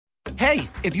Hey,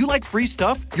 if you like free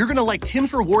stuff, you're gonna like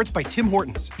Tim's Rewards by Tim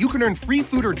Hortons. You can earn free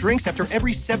food or drinks after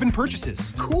every 7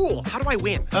 purchases. Cool. How do I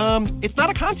win? It's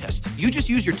not a contest. You just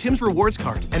use your Tim's Rewards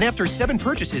card, and after 7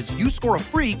 purchases, you score a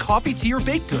free coffee, tea, or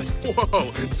baked good.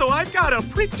 Whoa, so I've got a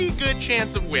pretty good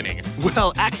chance of winning.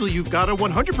 Well, actually, you've got a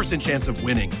 100% chance of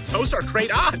winning. Those are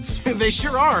great odds. They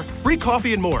sure are. Free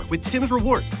coffee and more with Tim's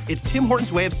Rewards. It's Tim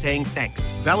Hortons' way of saying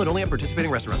thanks. Valid only at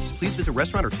participating restaurants. Please visit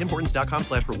restaurant or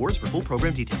timhortons.com/rewards for full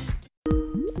program details.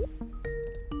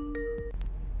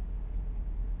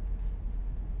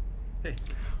 Hey.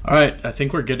 All right, I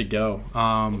think we're good to go.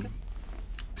 Okay.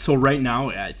 So right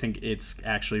now, I think it's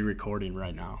actually recording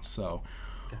right now. So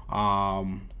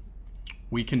okay.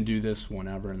 We can do this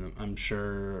whenever, and I'm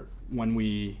sure when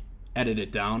we edit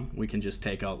it down, we can just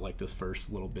take out like this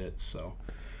first little bit. So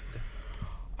okay.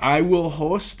 I will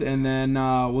host, and then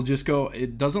we'll just go.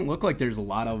 It doesn't look like there's a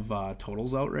lot of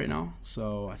totals out right now,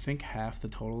 so I think half the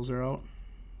totals are out.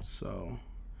 So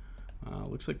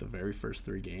looks like the very first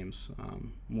 3 games.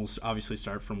 We'll obviously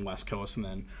start from West Coast and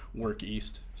then work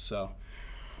East. So okay.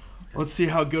 Let's see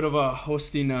how good of a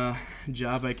hosting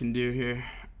job I can do here.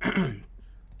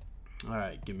 All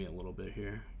right, give me a little bit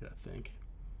here. Gotta think.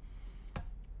 Try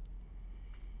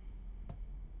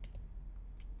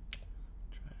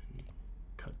and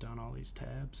cut down all these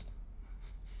tabs.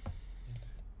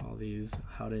 All these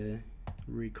how to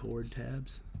record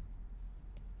tabs.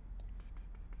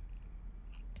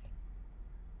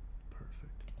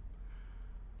 Perfect.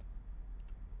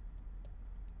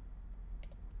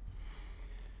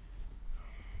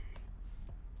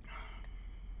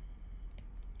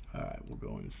 All right, we're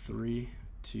going 3,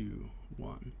 2,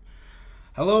 1.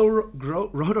 Hello,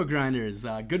 Roto Grinders.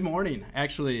 Good morning,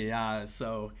 actually. This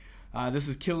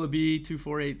is KillaB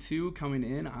 2482 coming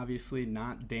in. Obviously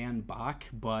not Dan Bach,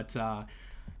 but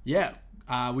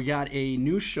we got a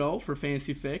new show for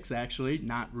Fantasy Fix. Actually,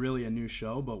 not really a new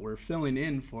show, but we're filling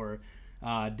in for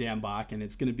Dan Bach, and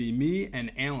it's going to be me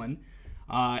and Allan.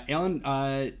 Allan,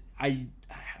 I'm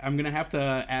going to have to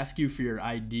ask you for your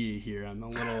ID here. I'm a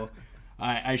little.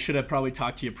 I should have probably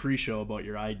talked to you pre-show about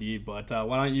your ID, but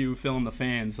why don't you fill in the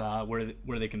fans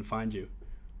where they can find you?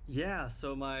 Yeah,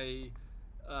 so my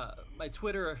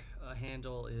Twitter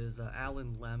handle is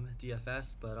Allan Lem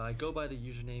DFS, but I go by the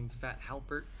username Fat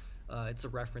Halpert. It's a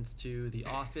reference to The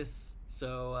Office.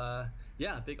 So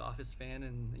big Office fan,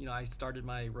 and I started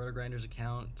my RotoGrinders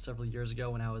account several years ago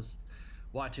when I was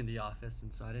watching The Office,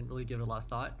 and so I didn't really give it a lot of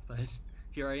thought, but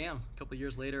here I am a couple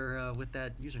years later with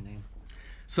that username.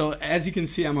 So as you can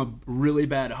see, I'm a really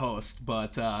bad host,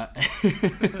 but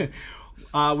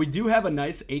we do have a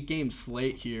nice 8-game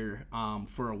slate here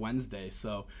for a Wednesday.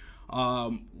 So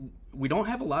we don't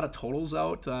have a lot of totals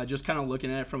out. Just kind of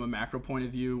looking at it from a macro point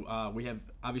of view, we have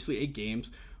obviously 8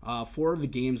 games. 4 of the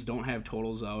games don't have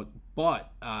totals out,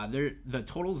 but the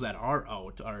totals that are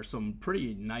out are some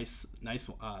pretty nice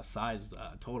sized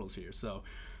totals here. So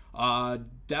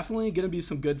definitely going to be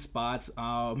some good spots.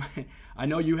 I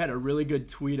know you had a really good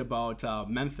tweet about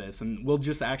Memphis, and we'll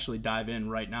just actually dive in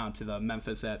right now to the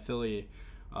Memphis at Philly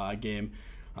game.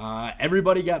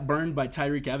 Everybody got burned by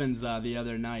Tyreek Evans the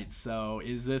other night. So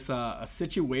is this a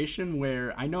situation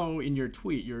where, I know in your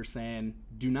tweet you're saying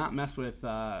do not mess with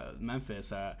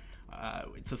Memphis.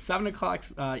 It's a 7 o'clock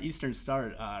Eastern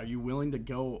start. Are you willing to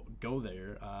go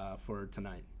there for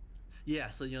tonight? Yeah,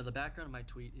 so the background of my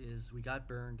tweet is we got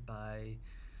burned by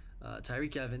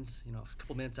Tyreek Evans. A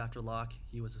couple minutes after lock,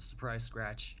 he was a surprise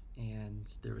scratch, and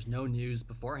there was no news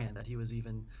beforehand that he was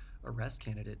even a rest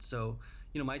candidate. So,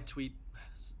 my tweet,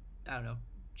 I don't know,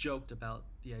 joked about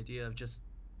the idea of just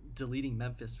deleting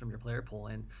Memphis from your player pool.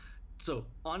 And so,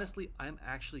 honestly, I'm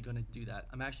actually going to do that.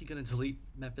 I'm actually going to delete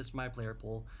Memphis from my player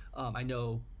pool. I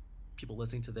know people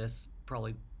listening to this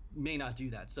probably may not do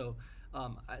that. So,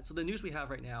 so the news we have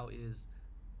right now is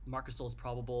Marc Gasol is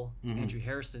probable, Andrew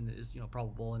Harrison is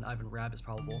probable, and Ivan Rabb is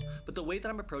probable. But the way that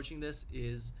I'm approaching this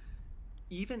is,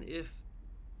 even if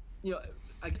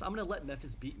I guess I'm going to let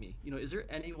Memphis beat me. Is there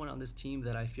anyone on this team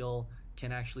that I feel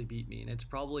can actually beat me? And it's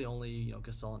probably only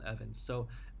Gasol and Evans. So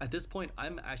at this point,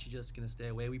 I'm actually just going to stay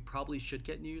away. We probably should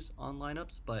get news on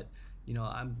lineups, but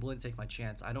I'm willing to take my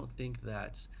chance. I don't think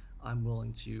that I'm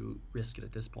willing to risk it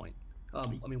at this point.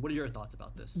 What are your thoughts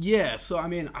about this? Yeah, so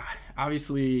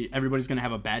obviously everybody's going to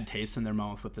have a bad taste in their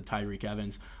mouth with the Tyreek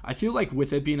Evans. I feel like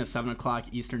with it being a 7 o'clock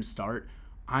Eastern start,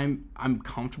 I'm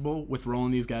comfortable with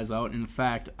rolling these guys out. In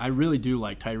fact, I really do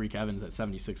like Tyreek Evans at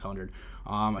 7,600.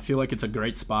 I feel like it's a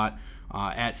great spot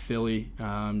at Philly.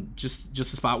 Just a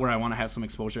spot where I want to have some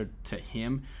exposure to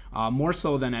him, more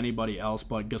so than anybody else.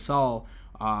 But Gasol,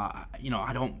 I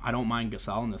don't mind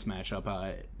Gasol in this matchup.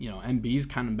 Embiid's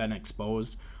kind of been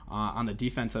exposed. on the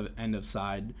defensive end of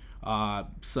side.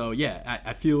 So yeah,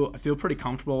 I feel pretty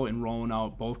comfortable in rolling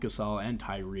out both Gasol and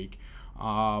Tyreek.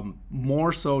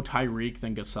 More so Tyreek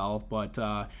than Gasol, but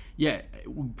yeah,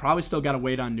 we probably still got to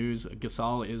wait on news.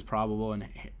 Gasol is probable, and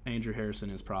Andrew Harrison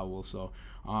is probable. So,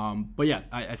 but yeah,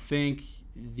 I think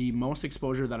the most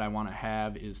exposure that I want to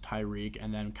have is Tyreek,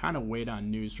 and then kind of wait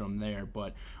on news from there.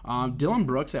 But Dylan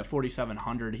Brooks at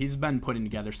 4,700, he's been putting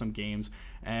together some games,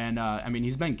 and I mean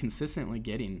he's been consistently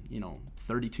getting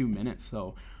 32 minutes.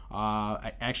 So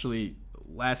actually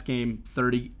last game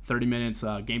 30 minutes,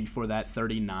 game before that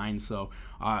 39. So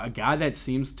a guy that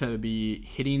seems to be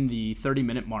hitting the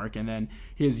 30-minute mark, and then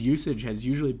his usage has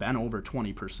usually been over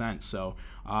 20%. So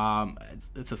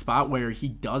it's a spot where he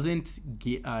doesn't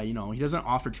get he doesn't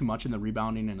offer too much in the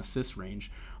rebounding and assist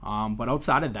range. But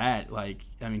outside of that, like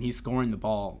I mean, he's scoring the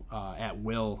ball at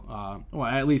will. Well,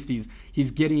 at least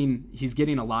he's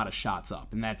getting a lot of shots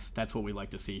up, and that's what we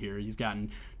like to see here. He's gotten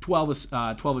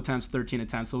 12 attempts, 13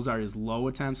 attempts. Those are his low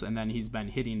attempts, and then he's been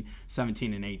hitting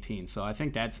 17 and 18. So I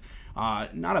think that's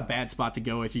not a bad spot to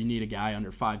go if you need a guy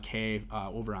under 5K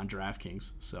over on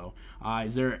DraftKings. So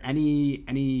is there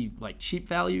any like cheap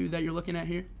value that you're looking at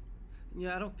here?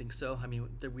 Yeah, I don't think so. I mean,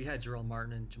 we had Gerald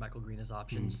Martin and JaMychal Green as Mm.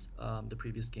 options the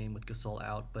previous game with Gasol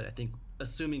out, but I think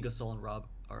assuming Gasol and Rob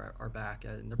are back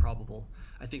and they're probable,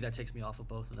 I think that takes me off of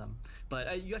both of them.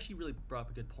 But you actually really brought up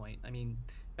a good point. I mean,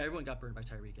 everyone got burned by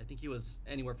Tyreek. I think he was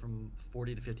anywhere from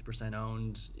 40 to 50%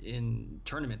 owned in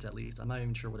tournaments at least. I'm not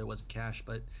even sure what it was in cash,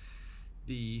 but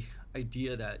the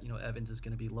idea that Evans is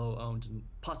going to be low owned and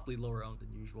possibly lower owned than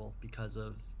usual because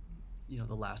of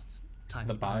the last time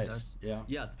The he burned bias, us. yeah.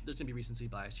 Yeah, there's gonna be recency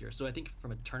bias here. So I think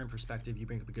from a tournament perspective, you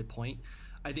bring up a good point.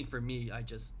 I think for me, I'm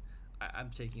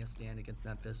taking a stand against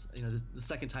Memphis. The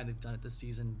second time they've done it this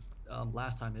season.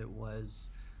 Last time it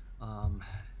was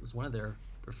one of their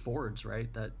forwards,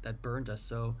 right? That burned us.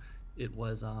 So it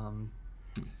was Ben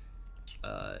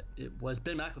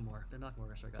McLemore. Ben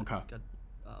McLemore, sorry, Okay. got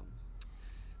um,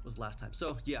 was last time.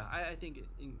 So yeah, I think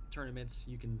in tournaments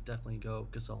you can definitely go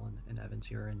Gasol and Evans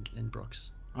here and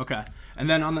Brooks. Okay. And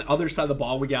then on the other side of the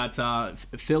ball, we got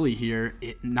Philly here.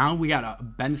 Now we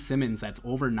got Ben Simmons that's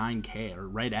over 9K or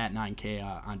right at 9K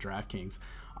on DraftKings.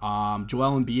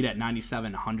 Joel Embiid at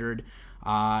 9,700.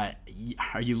 Are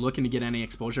you looking to get any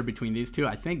exposure between these two?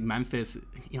 I think Memphis,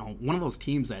 one of those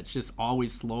teams that's just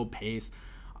always slow pace.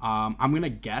 I'm going to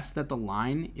guess that the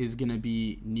line is going to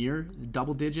be near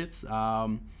double digits. It's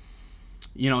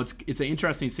an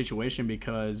interesting situation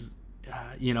because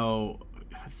you know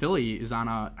Philly is on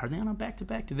a. Are they on a back to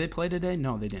back? Did they play today?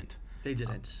 No, they didn't. They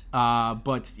didn't.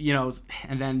 But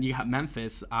and then you have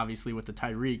Memphis, obviously with the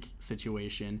Tyreek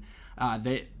situation.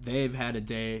 They've had a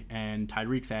day, and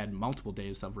Tyreek's had multiple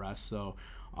days of rest. So,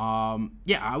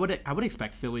 yeah, I would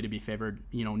expect Philly to be favored,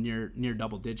 near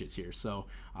double digits here. So,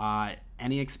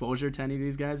 any exposure to any of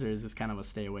these guys, or is this kind of a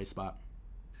stay away spot?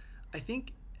 I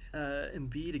think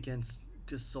Embiid against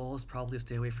Gasol is probably a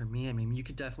stay away from me. I mean, you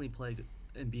could definitely play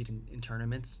Embiid in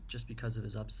tournaments just because of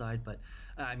his upside, but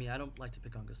I mean, I don't like to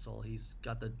pick on Gasol. He's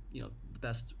got the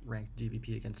best ranked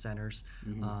DVP against centers,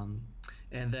 Mm-hmm. um,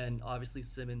 and then obviously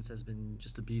Simmons has been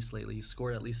just a beast lately. He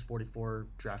scored at least 44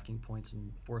 DraftKings points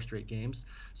in 4 straight games,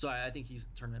 so I think he's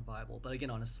tournament viable. But again,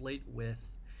 on a slate with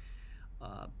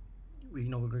uh, we're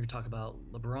going to talk about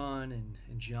LeBron and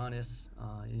Giannis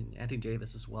and Anthony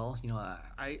Davis as well.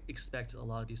 I expect a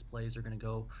lot of these plays are going to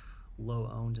go low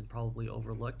owned and probably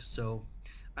overlooked. So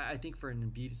I think for an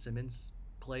Embiid Simmons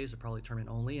plays are probably tournament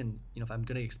only. And if I'm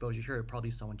going to expose you here, it'd probably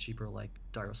be someone cheaper like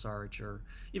Dario Saric or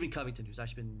even Covington, who's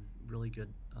actually been really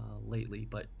good lately.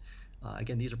 But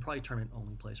again, these are probably tournament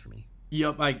only plays for me.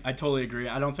 Yep, I totally agree.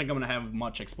 I don't think I'm going to have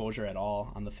much exposure at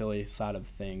all on the Philly side of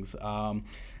things.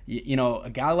 A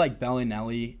guy like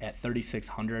Bellinelli at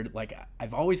 3,600, like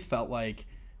I've always felt like,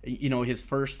 his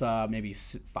first maybe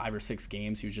 5 or 6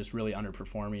 games, he was just really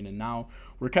underperforming, and now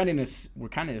we're kind of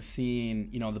seeing,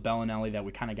 the Bellinelli that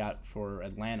we kind of got for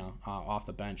Atlanta off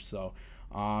the bench. So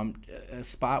a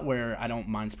spot where I don't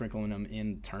mind sprinkling him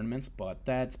in tournaments, but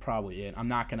that's probably it. I'm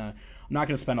not gonna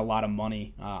spend a lot of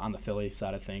money on the Philly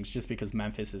side of things just because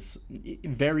Memphis is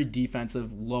very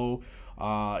defensive, low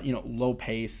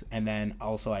pace, and then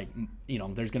also like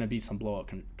there's gonna be some blowout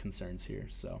concerns here.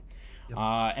 So, Yep.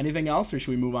 anything else, or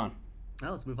should we move on?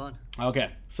 Now let's move on. Okay,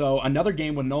 so another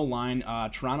game with no line,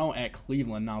 Toronto at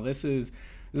Cleveland. Now this is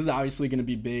this is obviously going to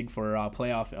be big for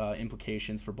playoff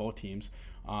implications for both teams.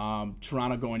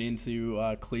 Toronto going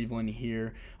into Cleveland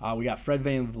here. We got Fred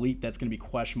VanVleet that's going to be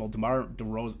questionable. DeMar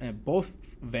DeRozan, and both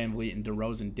VanVleet and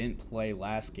DeRozan didn't play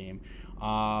last game.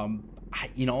 I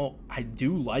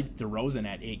do like DeRozan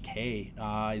at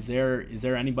 8K. Is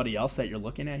there anybody else that you're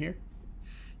looking at here?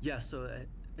 Yeah, so I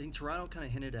think Toronto kind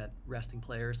of hinted at resting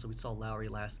players. So we saw Lowry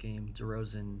last game.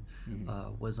 DeRozan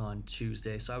Mm-hmm. was on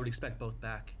Tuesday, so I would expect both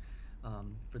back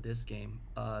for this game.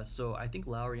 So I think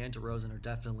Lowry and DeRozan are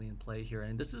definitely in play here,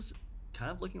 and this is kind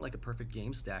of looking like a perfect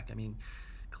game stack. I mean,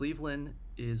 Cleveland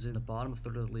is in the bottom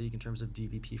third of the league in terms of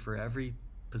DVP for every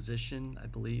position, I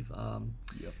believe.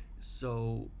 Yep.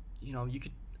 So, you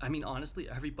could, I mean, honestly,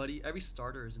 every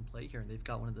starter is in play here, and they've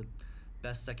got one of the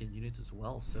best second units as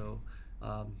well. So,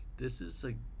 this is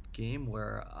a game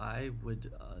where I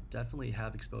would definitely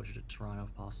have exposure to Toronto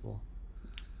if possible.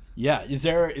 Yeah, is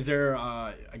there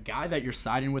a guy that you're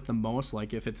siding with the most?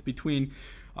 Like if it's between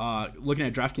looking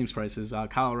at DraftKings prices,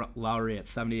 Kyle Lowry at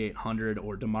 7,800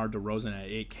 or DeMar DeRozan at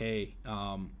 8K.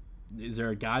 Is there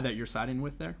a guy that you're siding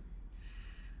with there?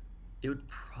 It would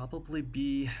probably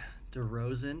be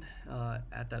DeRozan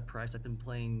at that price. I've been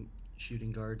playing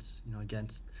shooting guards,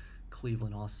 against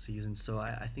Cleveland all season, so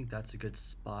I think that's a good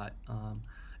spot.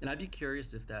 And I'd be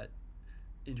curious if that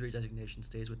injury designation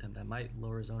stays with him. That might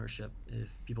lower his ownership if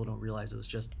people don't realize it was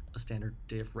just a standard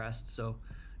day of rest. So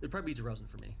it'd probably be DeRozan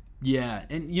for me. Yeah,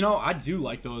 and I do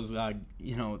like those.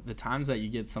 The times that you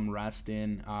get some rest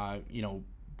in.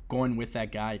 Going with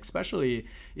that guy, especially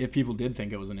if people did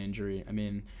think it was an injury. I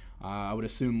mean, I would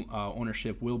assume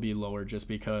ownership will be lower just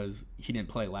because he didn't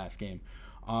play last game.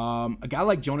 A guy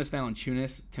like Jonas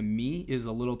Valanciunas to me is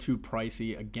a little too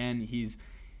pricey. Again, he's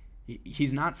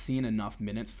not seeing enough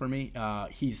minutes for me.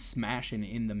 He's smashing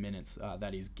in the minutes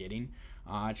that he's getting.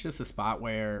 It's just a spot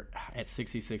where at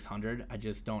 6,600, I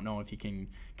just don't know if he can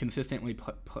consistently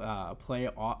pay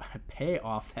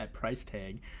off that price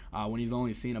tag when he's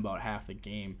only seen about half the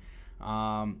game.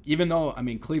 Even though, I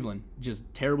mean, Cleveland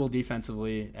just terrible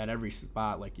defensively at every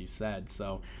spot, like you said.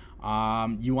 So,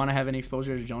 you want to have any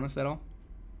exposure to Jonas at all?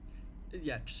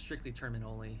 Yeah, strictly tournament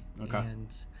only. Okay.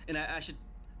 And I should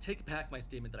take back my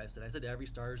statement that I said. I said every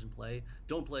starter's in play.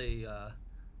 Don't play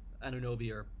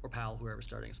Anunoby or Powell, whoever's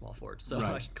starting small forward. So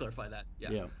I Right. should clarify that.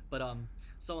 Yeah, Yeah. but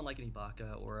someone like an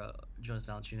Ibaka or Jonas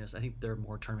Valanciunas, I think they're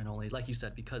more tournament only, like you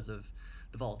said, because of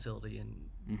the volatility in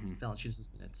Mm-hmm.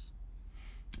 Valanciunas' minutes.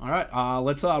 All right,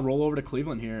 let's roll over to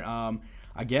Cleveland here.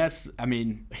 I guess, I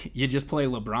mean, you just play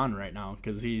LeBron right now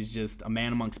because he's just a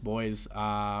man amongst boys.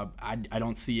 I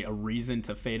don't see a reason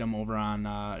to fade him over on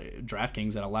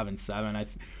DraftKings at 11-7.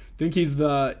 Think he's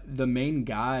the main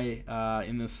guy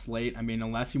in this slate. I mean,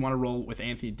 unless you want to roll with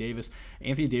Anthony Davis.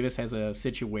 Anthony Davis has a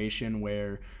situation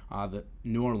where the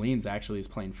New Orleans actually is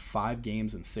playing 5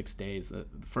 games in 6 days. The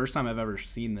first time I've ever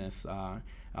seen this.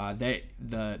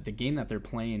 The game that they're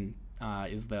playing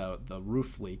is the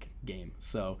roof leak game.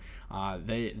 So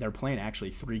they're playing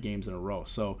actually 3 games in a row.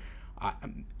 So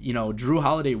Drew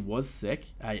Holiday was sick,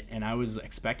 and I was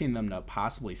expecting them to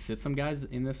possibly sit some guys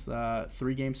in this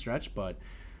 3 game stretch, but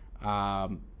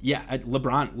yeah,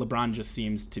 LeBron just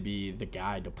seems to be the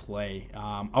guy to play.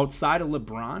 Outside of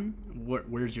LeBron,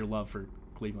 where's your love for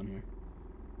Cleveland here?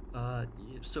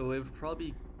 So it would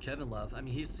probably be Kevin Love. I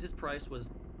mean, his price was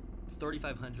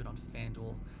 3,500 on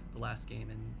FanDuel the last game,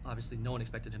 and obviously no one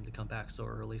expected him to come back so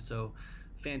early. So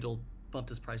FanDuel bumped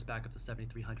his price back up to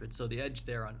 7,300. So the edge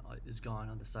there is gone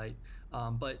on the site.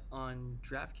 But on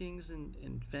DraftKings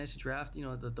and Fantasy Draft,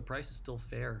 the price is still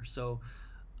fair. So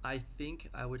I think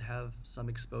I would have some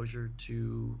exposure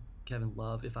to Kevin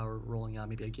Love if I were rolling out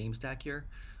maybe a game stack here.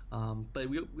 But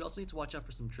we also need to watch out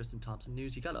for some Tristan Thompson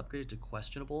news. He got upgraded to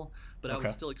questionable, but I would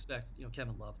Okay. still expect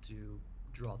Kevin Love to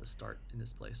draw the start in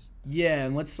this place. Yeah,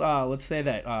 and let's say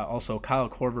that also Kyle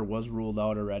Korver was ruled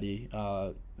out already.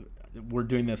 We're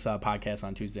doing this podcast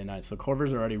on Tuesday night, so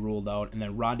Korver's already ruled out, and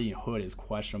then Rodney Hood is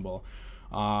questionable.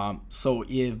 So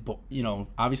if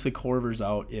obviously Korver's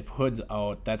out, if Hood's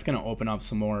out, that's going to open up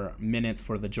some more minutes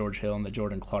for the George Hill and the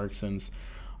Jordan Clarksons,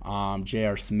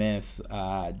 J.R. Smiths.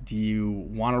 Do you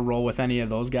want to roll with any of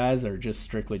those guys, or just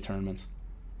strictly tournaments?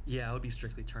 Yeah, it would be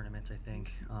strictly tournaments, I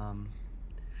think.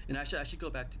 And I should go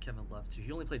back to Kevin Love too.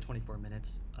 He only played 24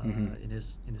 minutes Mm-hmm. in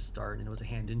his start, and it was a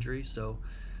hand injury. So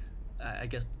I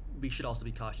guess we should also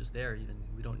be cautious there. Even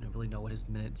we don't really know what his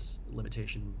minutes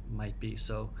limitation might be.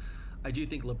 So I do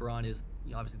think LeBron is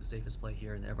obviously the safest play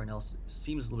here, and everyone else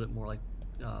seems a little bit more like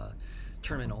uh,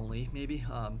 tournament only, maybe.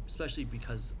 Especially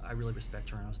because I really respect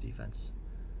Toronto's defense.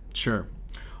 Sure.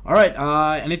 All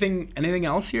right. Anything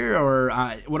else here, or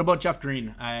what about Jeff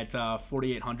Green at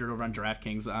 4,800 over on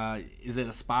DraftKings? Is it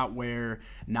a spot where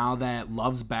now that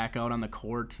Love's back out on the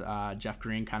court, Jeff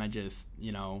Green kind of just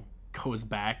goes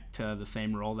back to the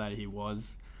same role that he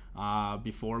was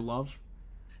before Love,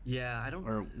 Yeah,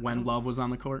 or I when don't, Love was on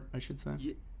the court, I should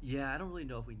say. yeah, I don't really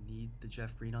know if we need the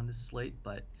Jeff Green on this slate,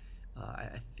 but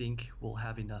I think we'll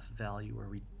have enough value where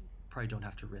we probably don't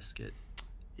have to risk it.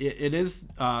 It is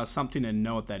something to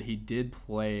note that he did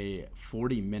play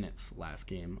 40 minutes last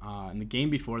game. And the game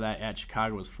before that at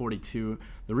Chicago was 42.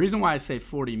 The reason why I say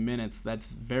 40 minutes, that's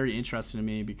very interesting to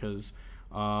me because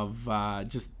of I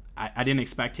didn't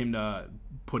expect him to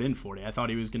put in 40. I thought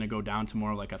he was going to go down to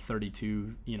more like a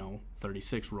 32,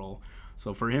 36 role.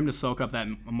 So for him to soak up that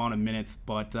amount of minutes,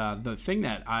 but the thing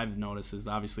that I've noticed is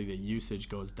obviously the usage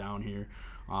goes down here.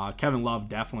 Kevin Love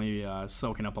definitely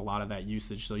soaking up a lot of that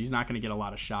usage, so he's not going to get a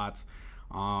lot of shots,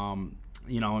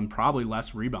 and probably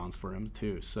less rebounds for him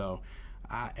too. So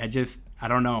I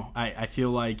don't know. I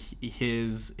feel like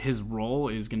his role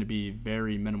is going to be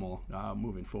very minimal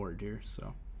moving forward here.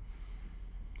 So.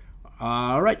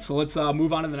 All right, so let's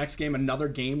move on to the next game. Another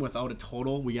game without a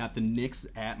total. We got the Knicks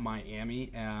at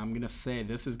Miami. I'm gonna say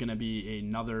this is gonna be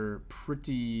another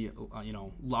pretty,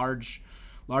 large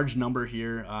number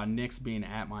here. Knicks being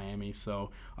at Miami. So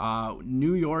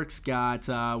New York's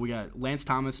got we got Lance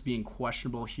Thomas being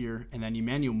questionable here, and then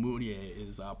Emmanuel Mudiay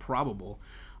is probable.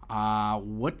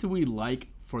 What do we like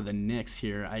for the Knicks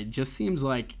here? It just seems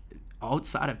like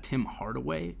outside of Tim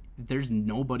Hardaway, there's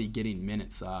nobody getting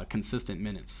minutes, consistent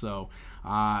minutes. So,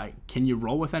 can you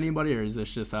roll with anybody, or is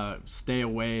this just stay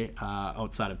away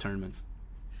outside of tournaments?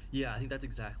 Yeah, I think that's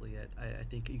exactly it. I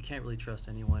think you can't really trust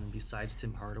anyone besides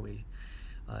Tim Hardaway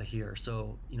here.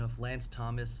 So, if Lance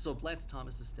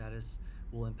Thomas's status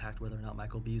will impact whether or not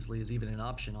Michael Beasley is even an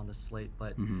option on this slate,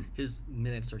 but Mm-hmm. his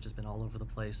minutes are just been all over the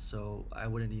place. So I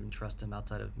wouldn't even trust him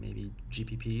outside of maybe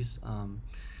GPPs.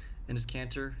 And his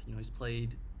Cantor, he's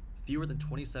played fewer than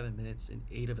 27 minutes in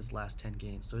 8 of his last 10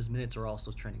 games. So his minutes are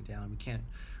also trending down. We can't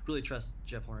really trust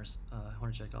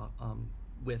Hornacek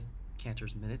with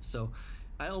Cantor's minutes. So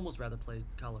I almost rather play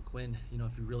Kyle Quinn,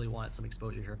 if you really want some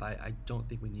exposure here, but I don't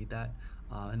think we need that.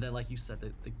 And then, like you said,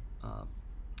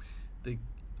 the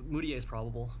Moutier is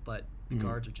probable, but the Mm-hmm.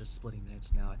 guards are just splitting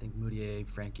minutes now. I think Moutier,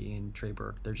 Frankie, and Trey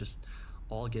Burke, they're just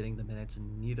all getting the minutes,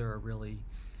 and neither are really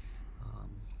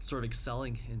sort of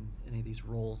excelling in any of these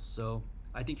roles. So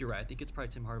I think you're right. I think it's probably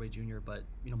Tim Hardaway Jr., but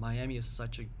Miami is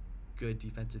such a good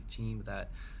defensive team that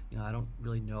I don't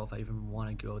really know if I even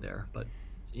want to go there. But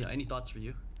any thoughts for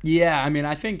you? Yeah, I mean,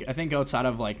 I think outside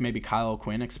of like maybe Kyle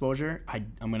Quinn exposure,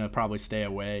 I'm gonna probably stay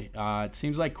away. It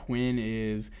seems like Quinn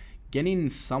is getting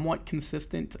somewhat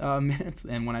consistent minutes,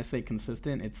 and when I say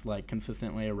consistent, it's like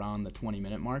consistently around the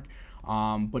 20-minute mark.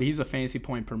 But he's a fantasy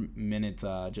point per minute,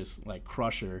 just like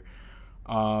crusher.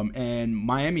 And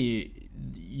Miami,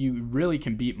 you really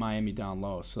can beat Miami down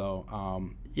low.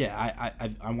 So yeah,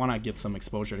 I want to get some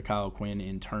exposure to Kyle Quinn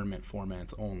in tournament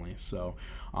formats only. So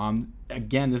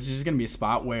again, this is just going to be a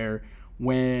spot where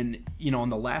when in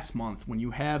the last month when you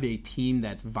have a team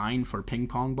that's vying for ping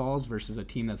pong balls versus a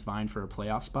team that's vying for a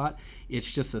playoff spot,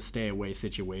 it's just a stay away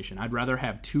situation. I'd rather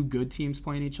have two good teams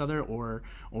playing each other or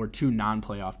two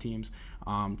non-playoff teams.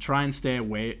 Try and stay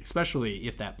away, especially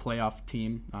if that playoff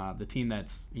team, the team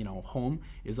that's home,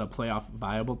 is a playoff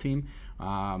viable team.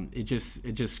 It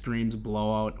just screams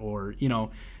blowout, or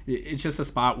it's just a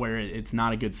spot where it's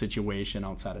not a good situation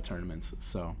outside of tournaments.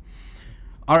 So. Yep.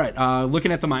 All right.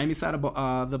 Looking at the Miami side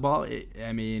of the ball,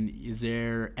 I mean, is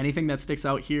there anything that sticks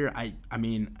out here? I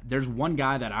mean, there's one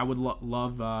guy that I would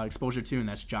love exposure to, and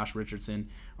that's Josh Richardson.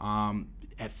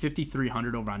 At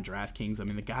 5,300 over on DraftKings. I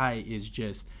mean, the guy is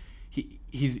just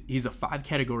he's a five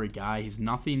category guy. He's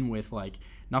nothing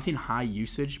high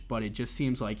usage, but it just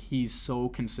seems like he's so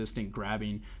consistent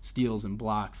grabbing steals and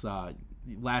blocks.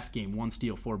 Last game, one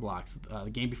steal, four blocks.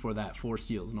 The game before that, four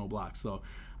steals, no blocks. So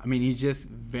I mean, he's just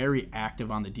very active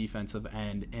on the defensive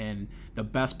end, and the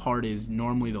best part is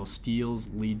normally those steals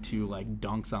lead to like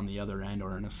dunks on the other end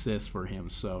or an assist for him.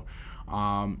 So,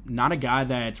 not a guy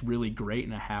that's really great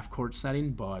in a half court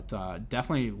setting, but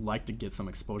definitely like to get some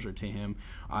exposure to him.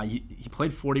 He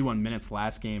played 41 minutes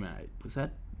last game. Was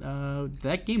that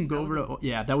game go That was over a to?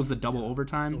 Yeah, that was the double Yeah,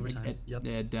 overtime overtime. Yep.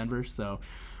 at Denver. So,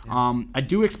 Yeah. I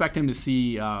do expect him to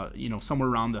see somewhere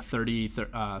around the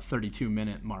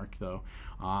 32-minute mark though.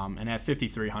 And at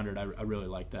 5,300, I really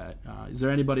like that. Is there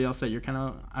anybody else that you're kind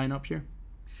of eyeing up here?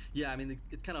 Yeah, I mean,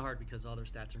 it's kind of hard because all their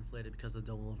stats are inflated because of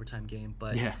the double overtime game.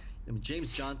 But Yeah. I mean,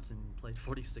 James Johnson played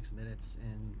 46 minutes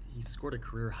and he scored a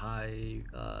career high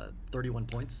 31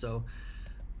 points. So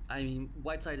I mean,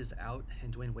 Whiteside is out,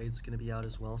 and Dwayne Wade's going to be out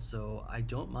as well. So I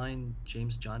don't mind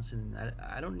James Johnson.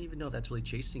 I don't even know if that's really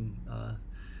chasing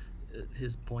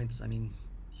his points. I mean,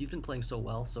 he's been playing so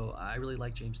well, so I really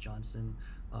like James Johnson.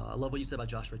 I love what you said about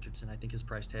Josh Richardson. I think his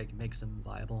price tag makes him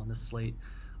viable on this slate.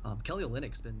 Kelly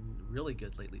Olynyk's been really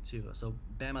good lately too. So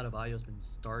Bam Adebayo's been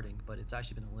starting, but it's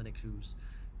actually been Olynyk who's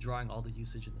drawing all the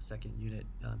usage in the second unit.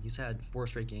 He's had 4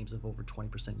 straight games of over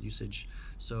 20% usage,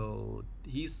 so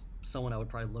he's someone I would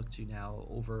probably look to now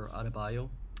over Adebayo.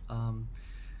 Um,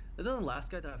 and then the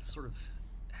last guy that I've sort of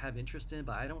have interest in,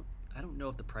 but I don't know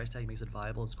if the price tag makes it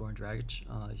viable is Goran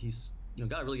Dragic. He's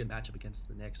got a really good matchup against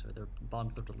the Knicks, or they're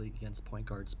bottom third of the league against point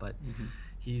guards, but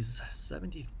he's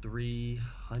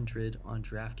 7,300 on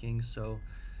DraftKings. So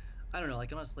I don't know.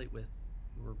 Like, I'm on a slate with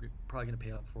we're probably going to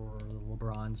pay up for the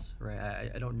LeBrons, right?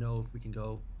 I don't know if we can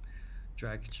go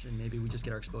Dragic, and maybe we just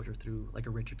get our exposure through like a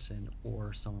Richardson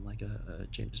or someone like a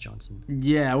James Johnson.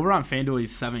 Yeah, over on FanDuel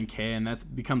he's 7K, and that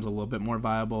becomes a little bit more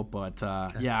viable. But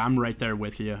Okay. yeah, I'm right there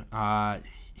with you. I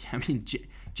mean,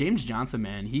 James Johnson,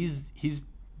 man, he's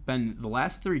been the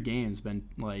last 3 games been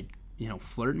like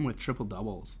flirting with triple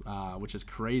doubles, which is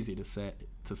crazy to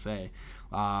say.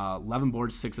 11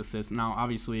 boards, 6 assists. Now,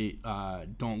 obviously,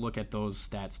 don't look at those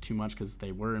stats too much because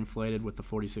they were inflated with the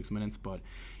 46 minutes. But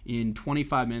in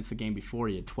 25 minutes the game before,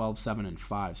 he had 12, 7, and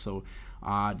 5. So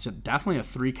definitely a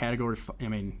 3 category. I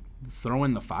mean, throw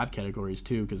in the 5 categories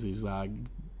too because he's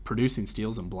producing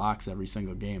steals and blocks every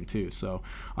single game too. So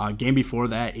game before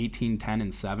that, 18, 10,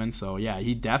 and 7. So yeah,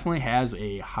 he definitely has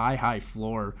a high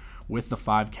floor with the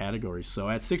 5 categories. So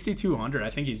at 6,200, I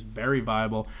think he's very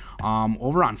viable.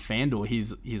 Over on FanDuel,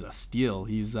 he's a steal.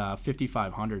 He's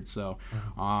 5,500. So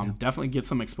Wow. Yeah. definitely get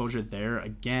some exposure there.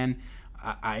 Again,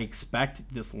 I expect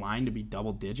this line to be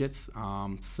double digits.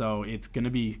 So it's going to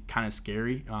be kind of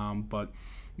scary. But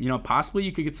possibly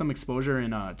you could get some exposure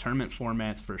in tournament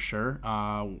formats for sure.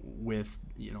 With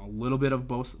a little bit of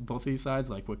both these sides,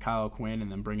 like with Kyle Quinn, and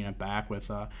then bringing it back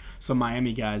with some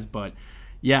Miami guys. But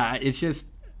yeah, it's just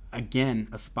again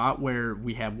a spot where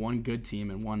we have one good team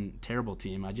and one terrible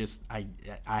team.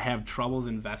 I have troubles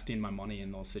investing my money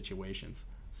in those situations.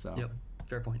 So. Yep.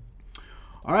 Fair point.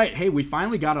 All right, hey, we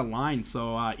finally got a line.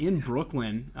 So in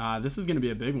Brooklyn, this is going to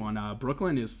be a big one.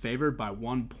 Brooklyn is favored by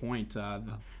 1 point. Wow.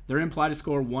 They're implied to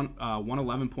score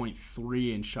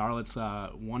 111.3, and Charlotte's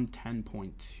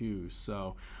 110.2.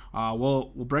 So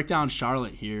we'll break down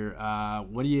Charlotte here.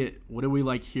 What do we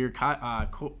like here?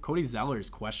 Cody Zeller is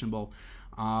questionable.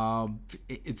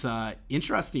 It's a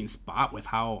interesting spot with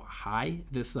how high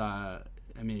this. I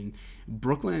mean,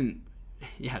 Brooklyn.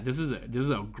 Yeah, this is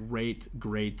a great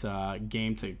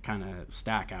game to kind of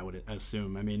stack. I would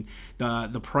assume. I mean,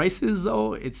 the prices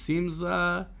though, it seems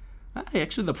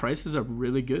actually the prices are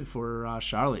really good for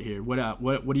Charlotte here. What are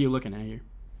you looking at here?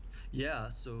 Yeah.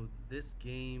 So this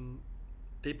game,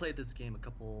 they played this game a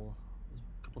couple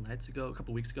nights ago, a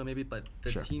couple weeks ago maybe, but the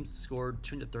Sure. team scored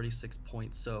 236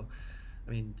 points. So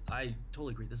I mean, I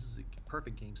totally agree. This is a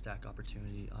perfect game stack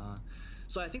opportunity.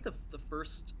 So I think the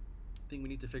first thing we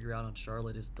need to figure out on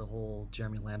Charlotte is the whole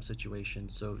Jeremy Lamb situation.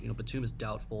 So Batum is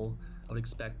doubtful. I would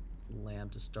expect Lamb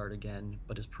to start again,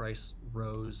 but his price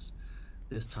rose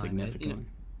this time, and Significantly.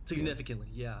 Yeah. significantly,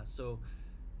 yeah. So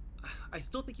I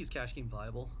still think he's cash game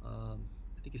viable. I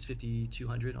think he's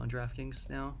 5,200 on DraftKings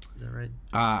now. Is that right?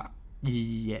 Uh,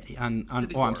 yeah. I'm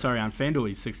 54. sorry. On FanDuel,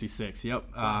 he's 66. Yep.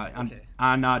 Wow. Okay.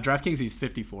 On DraftKings, he's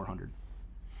 5,400.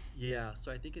 Yeah.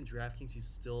 So I think in DraftKings he's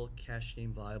still cash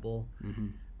game viable. Mm-hmm.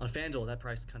 On FanDuel, that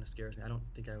price kind of scares me. I don't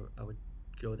think I would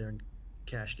go there in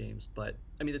cash games. But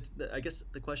I mean, I guess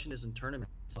the question is in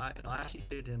tournaments. I actually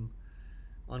hated him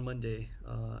on Monday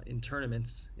in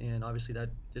tournaments, and obviously that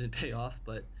didn't pay off.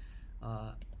 But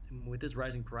uh, with this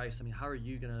rising price, I mean, how are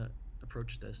you gonna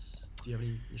approach this? Do you have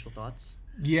any initial thoughts?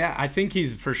 Yeah, I think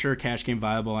he's for sure cash game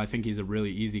viable. I think he's a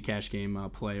really easy cash game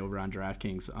play over on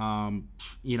DraftKings.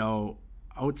 You know,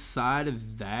 outside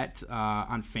of that,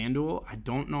 on FanDuel, I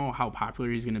don't know how popular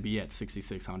he's going to be at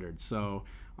 6,600. So,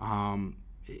 um,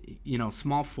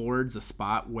 small forward's a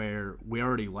spot where we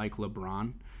already like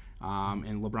LeBron, Mhm.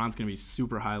 and LeBron's going to be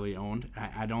super highly owned.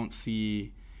 I don't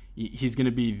see he's going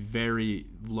to be very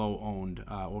low owned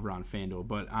over on FanDuel.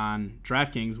 But on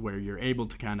DraftKings, where you're able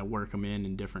to kind of work him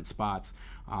in different spots,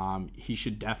 he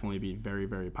should definitely be very,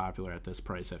 very popular at this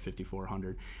price at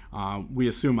 5,400. We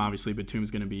assume obviously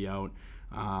Batum's going to be out.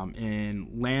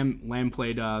 And Lamb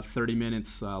played 30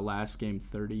 minutes last game,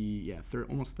 30, yeah,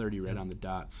 almost 30 right Yep. on the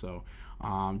dot. So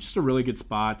just a really good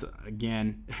spot.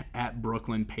 Again, at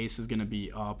Brooklyn, pace is going to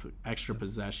be up, extra Yep.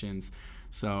 possessions.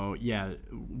 So yeah,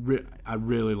 I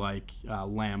really like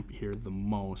Lamb here the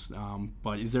most.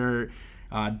 But is there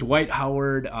Dwight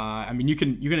Howard? I mean, you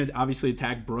can obviously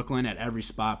attack Brooklyn at every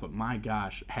spot, but my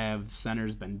gosh, have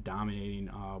centers been dominating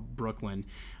Brooklyn?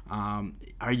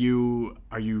 Are you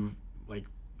like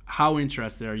how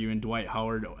interested are you in Dwight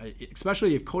Howard,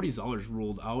 especially if Cody Zeller's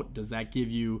ruled out? Does that give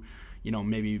you,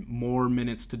 maybe more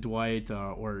minutes to Dwight,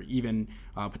 or even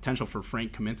potential for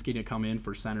Frank Kaminsky to come in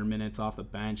for center minutes off the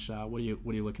bench? What are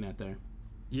you looking at there?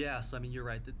 Yeah, so I mean, you're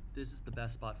right. This is the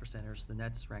best spot for centers. The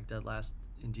Nets ranked dead last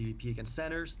in DVP against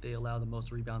centers. They allow the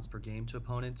most rebounds per game to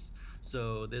opponents.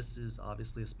 So this is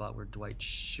obviously a spot where Dwight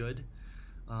should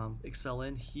excel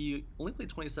in. He only played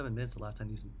 27 minutes the last time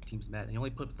these teams met, and he only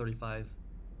put up 35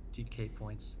 DK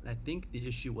points. And I think the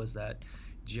issue was that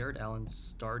Jared Allen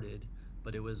started,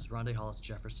 but it was Rondé Hollis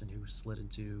Jefferson who slid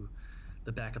into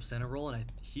the backup center role, and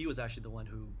he was actually the one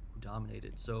who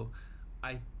dominated. So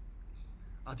I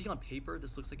I think on paper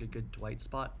this looks like a good Dwight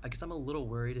spot. I guess I'm a little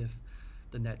worried if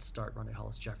the Nets start Rondé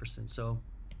Hollis Jefferson. So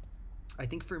I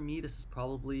think for me this is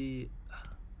probably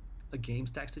a game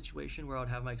stack situation where I would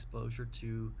have my exposure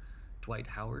to Dwight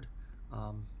Howard,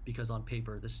 because on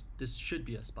paper this should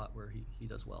be a spot where he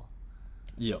does well.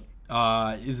 Yep.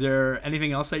 Is there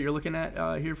anything else that you're looking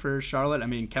at here for Charlotte? I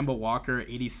mean, Kemba Walker,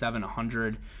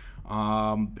 8,700.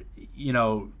 You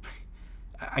know,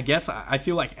 I guess I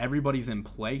feel like everybody's in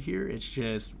play here. It's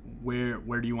just where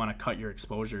do you want to cut your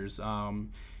exposures? How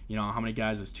many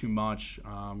guys is too much?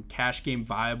 Cash game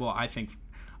viable. I think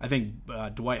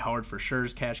Dwight Howard for sure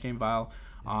is cash game viable.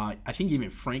 Yeah. I think even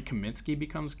Frank Kaminsky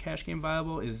becomes cash game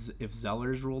viable is if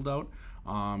Zeller's ruled out.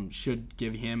 Should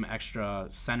give him extra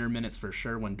center minutes for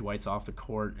sure when Dwight's off the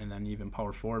court, and then even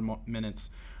power forward minutes.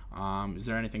 Is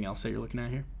there anything else that you're looking at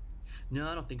here? No,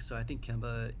 I don't think so. I think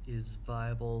Kemba is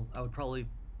viable. I would probably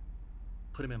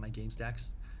put him in my game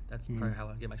stacks. That's Mm-hmm. probably how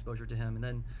I get my exposure to him. And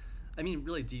then, I mean,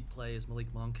 really deep play is Malik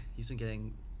Monk. He's been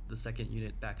getting the second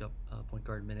unit backup point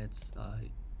guard minutes.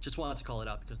 Just wanted to call it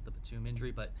out because of the Batum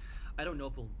injury, but I don't know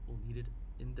if we'll need it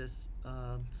in this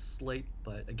slate.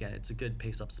 But again, it's a good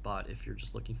pace up spot if you're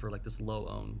just looking for like this low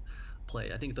own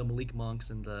play. I think the Malik Monks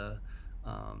and the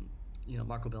um,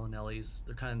 Marco Bellinelli's,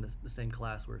 they're kind of the same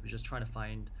class where if you're just trying to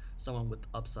find someone with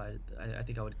upside, I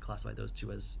think I would classify those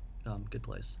two as good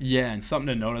plays. Yeah, and something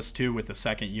to notice too with the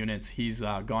second units, he's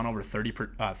gone over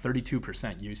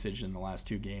 32% usage in the last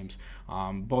two games.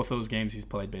 Both those games, he's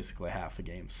played basically half the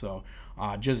game. So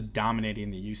just dominating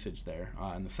the usage there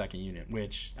in the second unit,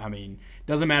 which, I mean,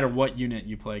 doesn't matter what unit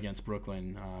you play against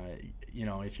Brooklyn.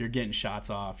 If you're getting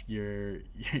shots off, you're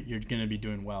going to be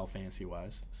doing well fantasy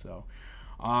wise. So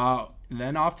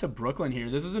then off to Brooklyn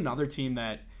here. This is another team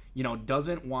that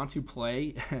doesn't want to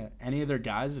play any of their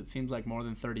guys. It seems like more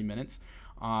than 30 minutes.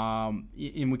 And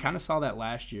we kind of saw that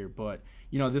last year, but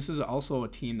this is also a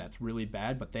team that's really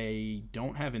bad, but they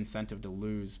don't have incentive to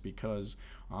lose because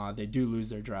they do lose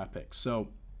their draft picks. So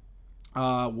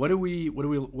what are we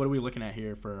looking at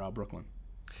here for Brooklyn?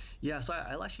 Yeah, so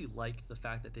I actually like the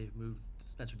fact that they've moved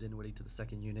Spencer Dinwiddie to the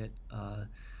second unit.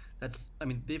 I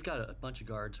mean, they've got a bunch of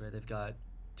guards, right? They've got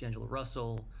D'Angelo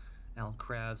Russell, Alan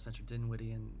Crabb, Spencer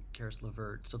Dinwiddie, and Karis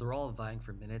LeVert. So they're all vying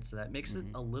for minutes. So that makes it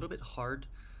Mm-hmm. a little bit hard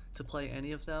to play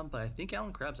any of them. But I think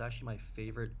Alan Crabb's actually my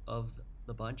favorite of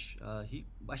the bunch. He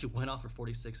actually went off for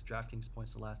 46 DraftKings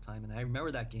points the last time, and I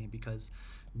remember that game because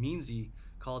Meansy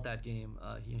called that game.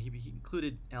 He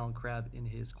included Alan Crabb in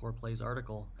his core plays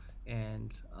article,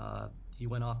 and he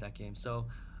went off that game. So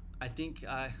I think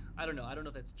I don't know. I don't know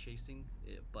if that's chasing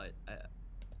it, but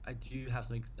I do have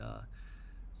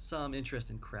some interest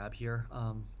in Crab here.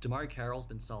 Damari Carroll's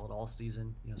been solid all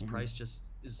season. His Mm-hmm. price just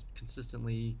is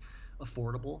consistently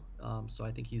affordable. So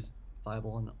I think he's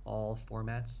viable in all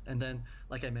formats. And then,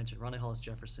 like I mentioned, Ronnie Hollis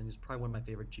Jefferson is probably one of my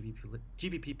favorite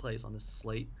GBP plays on this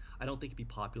slate. I don't think he'd be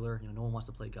popular. No one wants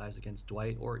to play guys against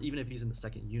Dwight, or even if he's in the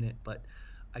second unit. But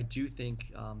I do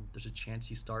think there's a chance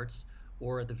he starts,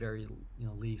 or at the very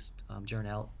least, Jared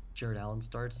Allen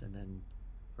starts, and then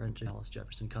Ronnie Hollis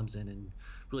Jefferson comes in and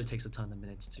really takes a ton of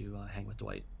minutes to hang with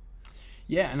Dwight.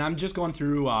 Yeah, and I'm just going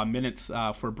through minutes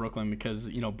for Brooklyn because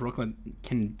Brooklyn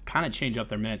can kind of change up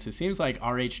their minutes. It seems like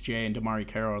RHJ and Damari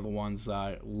Carroll are the ones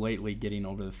lately getting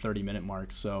over the 30-minute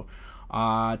mark. So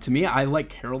to me, I like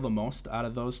Carroll the most out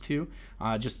of those two,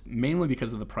 just mainly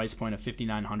because of the price point of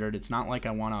 5,900. It's not like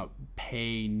I want to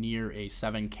pay near a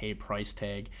 7K price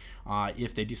tag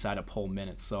if they decide to pull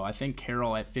minutes. So I think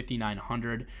Carroll at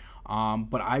 5,900.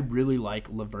 But I really like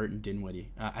Levert and Dinwiddie.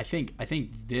 I think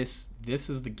this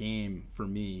is the game for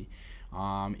me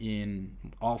in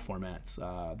all formats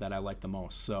that I like the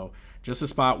most. So just a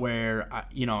spot where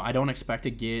I don't expect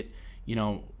to get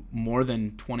more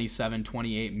than 27,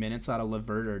 28 minutes out of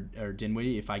Levert or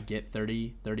Dinwiddie. If I get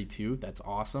 30, 32, that's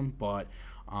awesome. But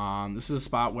this is a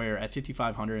spot where at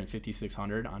 5,500 and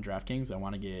 5,600 on DraftKings, I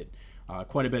want to get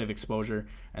quite a bit of exposure.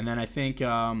 And then I think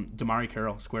Damari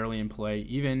Carroll squarely in play,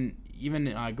 even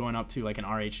going up to like an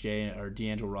RHJ or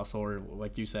D'Angelo Russell or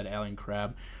like you said, Allen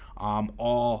Crabbe.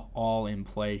 All in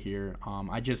play here.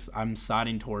 I'm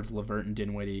siding towards Levert and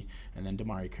Dinwiddie, and then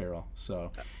Damari Carroll.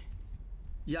 So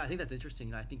Yeah, I think that's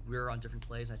interesting. I think we're on different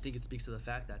plays. I think it speaks to the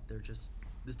fact that they're just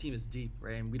this team is deep,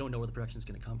 right? And we don't know where the production is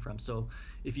going to come from. So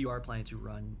if you are planning to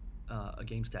run a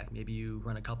game stack, maybe you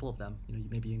run a couple of them. You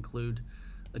maybe include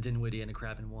a Dinwiddie and a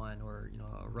Crab in one, or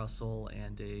a Russell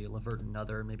and a Levert in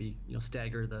another. Maybe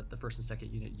stagger the first and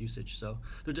second unit usage. So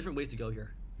there are different ways to go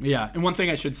here. yeah, and one thing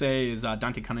I should say is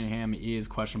Dante Cunningham is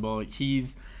questionable.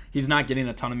 He's not getting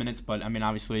a ton of minutes, but I mean,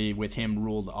 obviously, with him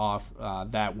ruled off,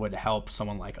 that would help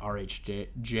someone like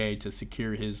RHJ to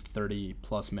secure his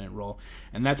 30-plus minute role,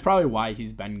 and that's probably why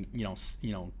he's been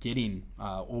getting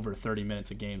over 30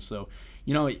 minutes a game. So,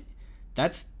 you know,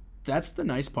 that's that's the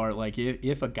nice part. Like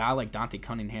if a guy like Dante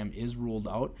Cunningham is ruled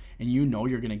out, and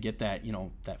you're gonna get that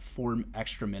that 4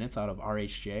 extra minutes out of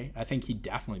RHJ, I think he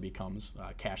definitely becomes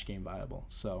cash game viable.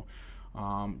 So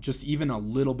just even a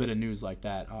little bit of news like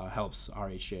that helps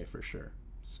RHJ for sure.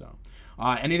 So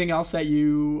anything else that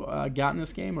you got in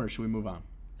this game, or should we move on?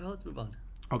 Let's move on.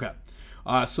 Okay.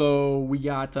 So we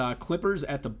got Clippers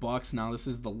at the Bucks. Now this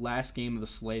is the last game of the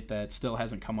slate that still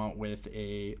hasn't come out with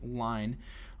a line.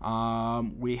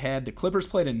 We had the Clippers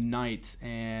play tonight,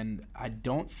 and I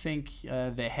don't think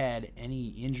they had any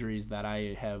injuries that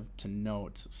I have to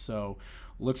note. So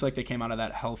looks like they came out of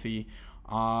that healthy.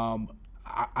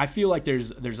 I feel like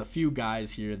there's a few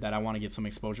guys here that I want to get some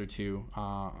exposure to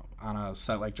on a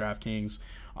site like DraftKings.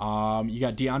 You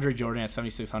got DeAndre Jordan at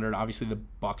 7,600. Obviously, the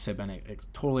Bucks have been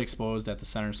totally exposed at the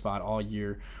center spot all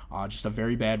year. Just a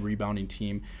very bad rebounding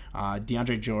team.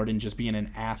 DeAndre Jordan just being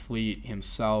an athlete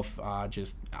himself.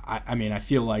 I mean, I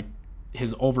feel like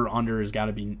his over under has got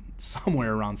to be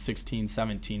somewhere around 16,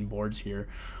 17 boards here.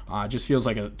 Just feels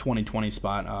like a 2020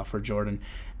 spot for Jordan.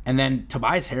 And then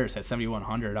Tobias Harris at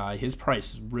 7,100. His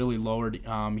price really lowered.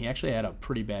 He actually had a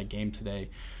pretty bad game today.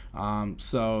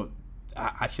 So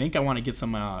I think I want to get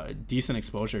some decent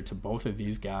exposure to both of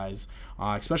these guys,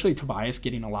 especially Tobias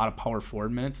getting a lot of power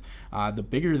forward minutes. The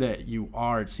bigger that you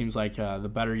are, it seems like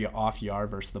the better you are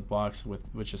versus the Bucks,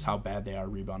 which is how bad they are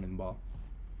rebounding the ball.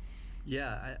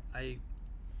 Yeah, I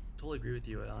totally agree with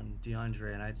you on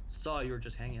DeAndre, and I saw you were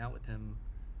just hanging out with him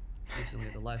recently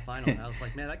at the live final, and I was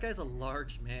like, man, that guy's a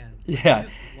large man. Like he Yeah,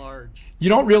 is large. you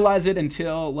don't realize it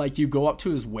until like you go up to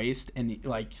his waist and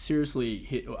like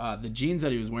seriously the jeans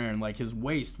that he was wearing, like his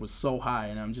waist was so high,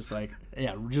 and I'm just like,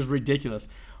 yeah, just ridiculous.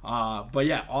 But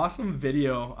yeah, awesome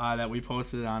video that we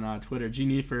posted on Twitter. G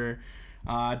Nefer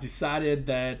decided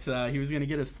that he was going to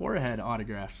get his forehead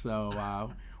autographed,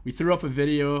 so we threw up a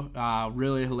video,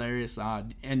 really hilarious.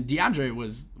 And DeAndre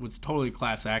was totally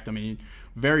class act. I mean,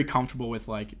 very comfortable with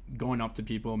like going up to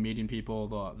people, meeting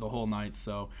people the whole night.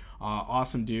 So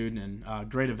awesome dude, and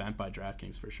great event by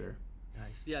DraftKings for sure.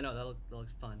 Nice. Yeah, no, that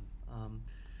looks fun.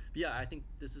 But yeah, I think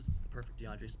this is a perfect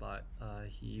DeAndre spot.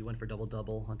 He went for double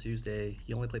double on Tuesday.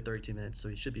 He only played 32 minutes, so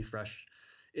he should be fresh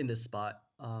in this spot.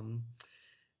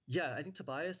 Yeah, I think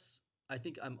Tobias. I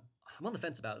think I'm on the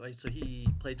fence about it, right? So he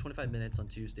played 25 minutes on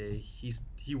Tuesday.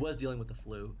 He was dealing with the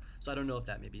flu, so I don't know if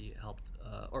that maybe helped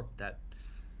or that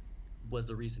was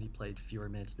the reason he played fewer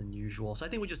minutes than usual. So I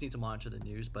think we just need to monitor the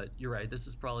news. But you're right. This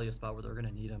is probably a spot where they're going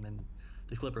to need him, and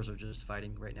the Clippers are just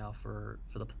fighting right now for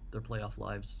their playoff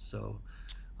lives. So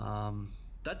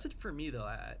that's it for me, though.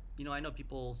 I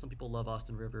know some people love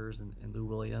Austin Rivers and Lou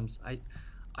Williams.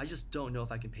 I just don't know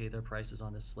if I can pay their prices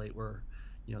on this slate. Where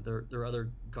there are other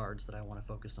guards that I want to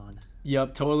focus on.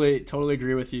 Yep, totally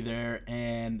agree with you there.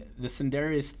 And the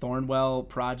Sindarius Thornwell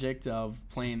project of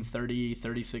playing 30,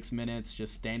 36 minutes,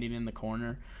 just standing in the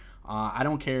corner. I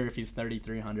don't care if he's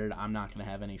 3,300. I'm not going to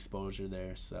have any exposure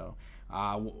there. So,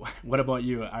 what about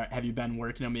you? Have you been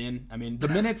working him in? I mean,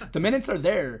 the minutes are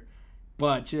there,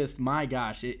 but just my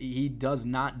gosh, he does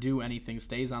not do anything.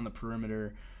 Stays on the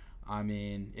perimeter. I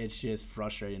mean, it's just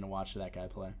frustrating to watch that guy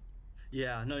play.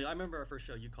 Yeah, no, I remember our first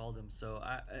show. You called him, so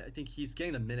I think he's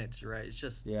getting the minutes. You're right. It's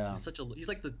just Yeah. he's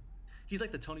like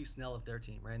the Tony Snell of their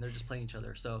team, right? And they're just playing each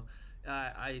other. So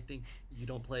I think you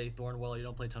don't play Thornwell, you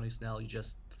don't play Tony Snell. You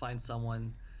just find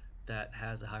someone that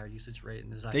has a higher usage rate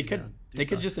and is They actually could gonna do they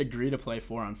could stuff. just agree to play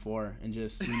 4-on-4 and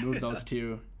just remove those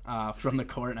two from the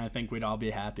court, and I think we'd all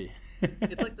be happy.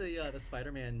 It's like the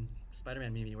Spider-Man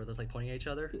meme where they're like pointing at each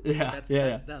other. Like Yeah, yeah, that's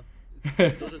yeah. them.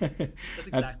 Those are that's that's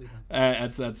exactly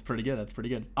them. that's pretty good. That's pretty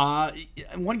good.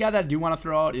 One guy that I do want to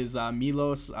throw out is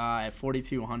Milos at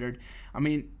 4,200. I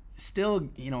mean, still,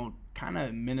 kind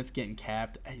of minutes getting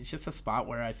capped. It's just a spot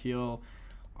where I feel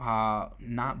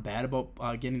not bad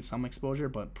about getting some exposure,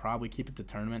 but probably keep it to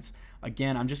tournaments.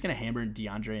 Again, I'm just gonna hammer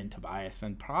DeAndre and Tobias,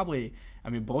 and probably, I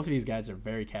mean, both of these guys are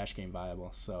very cash game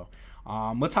viable. So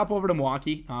let's hop over to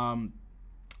Milwaukee.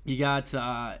 You got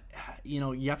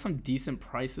you got some decent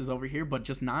prices over here, but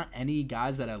just not any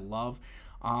guys that I love.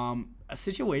 A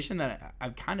situation that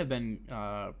I've kind of been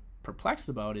perplexed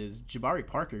about is Jabari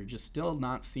Parker just still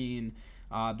not seeing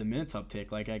the minutes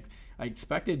uptick. Like I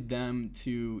expected them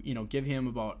to give him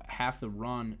about half the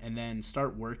run and then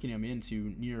start working him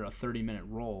into near a 30-minute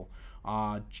role.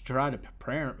 To try to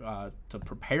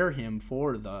prepare him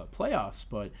for the playoffs,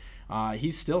 but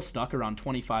he's still stuck around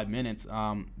 25 minutes.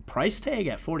 Price tag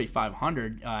at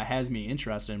 4,500 has me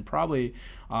interested, and probably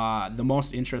the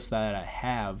most interest that I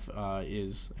have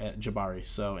is at Jabari.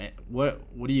 So, what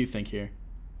do you think here?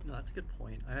 No, that's a good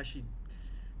point. I actually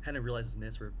hadn't realized his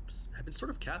minutes have been sort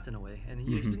of capped in a way, and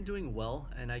he's Mm-hmm. been doing well.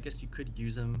 And I guess you could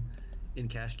use him in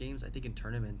cash games. I think in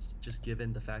tournaments, just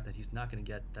given the fact that he's not going to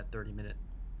get that 30-minute,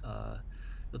 uh,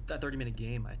 that 30-minute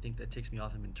game, I think that takes me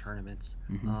off him in tournaments.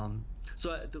 Mm-hmm. Um,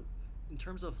 in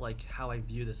terms of like how I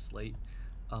view this slate,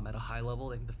 at a high level,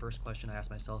 I think the first question I ask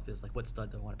myself is like, what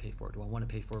stud do I want to pay for? Do I want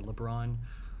to pay for LeBron,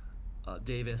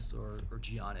 Davis, or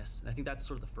Giannis? And I think that's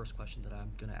sort of the first question that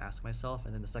I'm going to ask myself.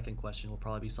 And then the second question will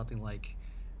probably be something like,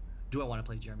 do I want to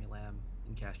play Jeremy Lamb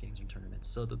in cash games and tournaments?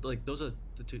 So like those are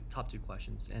the top two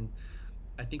questions. And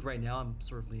I think right now I'm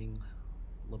sort of leaning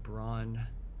LeBron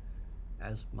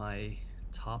as my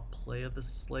top play of the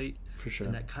slate, For and sure.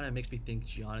 that kind of makes me think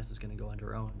Giannis is going to go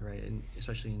under owned, right? And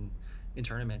especially in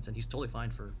tournaments, and he's totally fine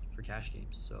for cash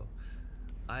games. So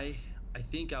I I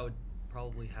think I would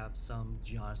probably have some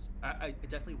Giannis. I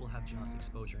definitely will have Giannis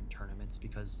exposure in tournaments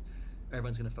because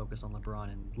everyone's going to focus on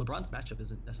LeBron, and LeBron's matchup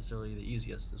isn't necessarily the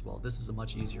easiest as well. This is a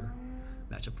much easier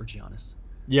matchup for Giannis.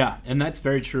 Yeah, and that's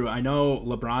very true. I know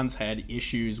LeBron's had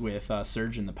issues with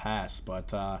Serge in the past,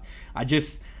 but I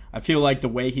just I feel like the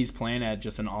way he's playing at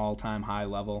just an all-time high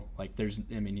level, like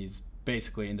I mean, he's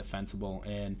basically indefensible.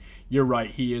 And you're right,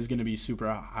 he is going to be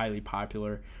super highly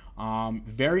popular.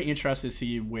 Very interested to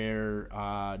see where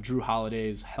Drew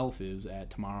Holiday's health is at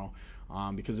tomorrow.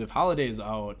 Because if Holiday is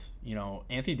out,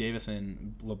 Anthony Davis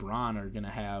and LeBron are going to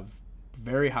have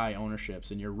very high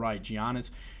ownerships. And you're right,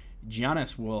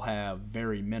 Giannis will have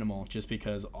very minimal just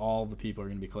because all the people are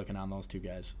going to be clicking on those two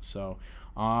guys. So,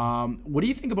 what do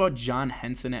you think about John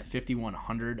Henson at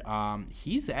 5,100?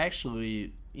 He's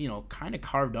actually, kind of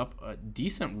carved up a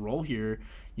decent role here.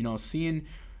 Seeing,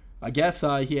 I guess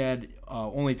he had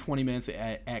only 20 minutes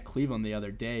at Cleveland the other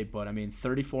day, but I mean,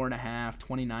 34 and a half,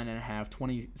 29 and a half,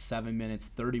 27 minutes,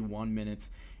 31 minutes.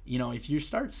 If you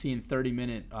start seeing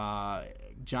 30-minute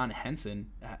John Henson,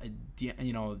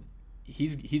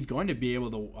 he's going to be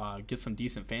able to get some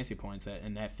decent fancy points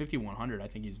and at 5,100 I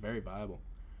think he's very viable.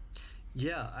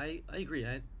 Yeah, I agree.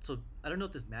 So I don't know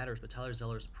if this matters, but Tyler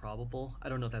Zeller's probable. I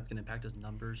don't know if that's going to impact his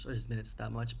numbers or his minutes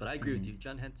that much, but I agree with Mm-hmm. you.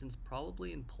 John Henson's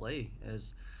probably in play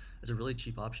as a really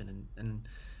cheap option, and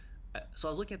so I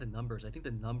was looking at the numbers. I think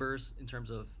the numbers in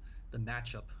terms of the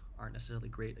matchup aren't necessarily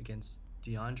great against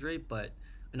DeAndre, but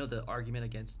I know the argument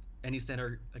against any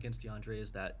center against DeAndre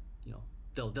is that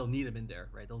they'll need him in there,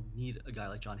 right? They'll need a guy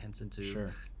like John Henson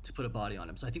Sure. to put a body on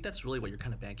him. So I think that's really what you're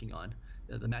kind of banking on.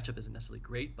 The matchup isn't necessarily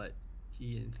great, but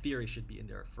he in theory should be in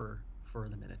there for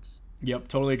the minutes. Yep,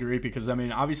 totally agree because I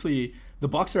mean, obviously the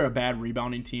Bucks are a bad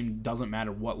rebounding team. Doesn't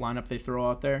matter what lineup they throw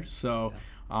out there. So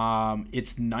Yeah,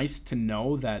 it's nice to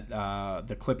know that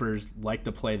the Clippers like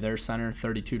to play their center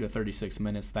 32 to 36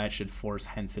 minutes. That should force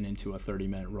Henson into a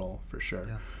 30-minute role for sure.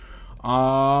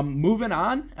 yeah. Moving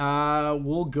on,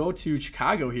 we'll go to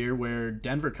Chicago here, where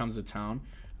Denver comes to town.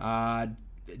 Uh,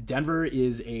 Denver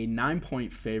is a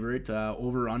 9-point favorite,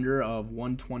 over under of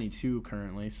 122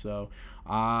 currently. So,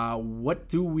 what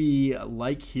do we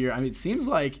like here? I mean, it seems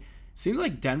like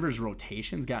Denver's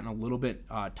rotation's gotten a little bit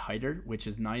tighter, which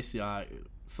is nice.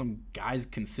 Some guys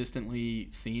consistently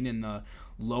seen in the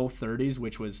low 30s,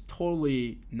 which was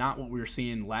totally not what we were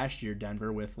seeing last year.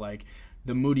 Denver with like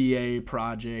the Moutier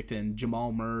project and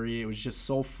Jamal Murray. It was just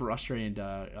so frustrating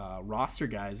to roster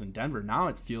guys in Denver. Now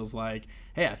it feels like,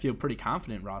 hey, I feel pretty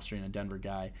confident rostering a Denver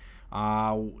guy.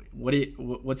 Uh,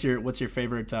 what's your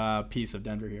favorite piece of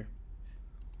Denver here?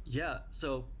 Yeah,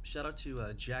 so shout out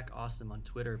to Jack Awesome on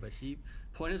Twitter, but he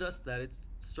pointed us that it's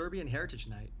Serbian Heritage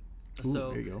Night. Ooh, there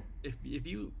So you go. if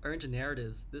you are into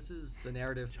narratives, this is the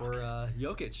narrative for Jokic.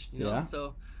 Jokic, Yeah.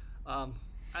 So um,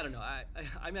 I don't know.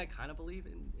 I mean, I kind of believe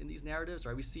in these narratives,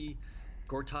 right? We see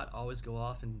Gortat always go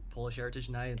off in Polish Heritage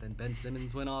Night, and then Ben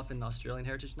Simmons went off in Australian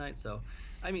Heritage Night. So,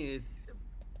 I mean,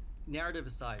 narrative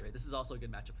aside, right? This is also a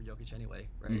good matchup for Jokic anyway,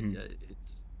 right? Hmm.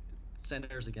 It's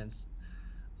centers against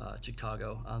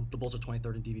Chicago. The Bulls are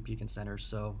 23rd in DVP against centers,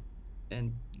 so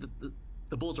and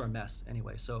the Bulls are a mess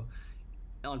anyway. So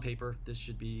on paper, this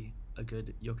should be a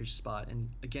good Jokic spot. And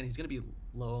again, he's going to be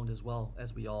low owned as well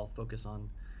as we all focus on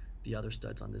the other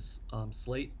studs on this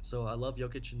slate. So I love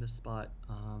Jokic in this spot.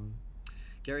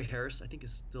 Gary Harris, I think,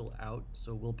 is still out,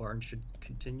 so Will Barton should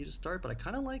continue to start. But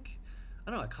I don't know,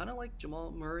 I kind of like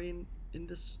Jamal Murray in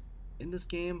this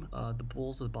game. The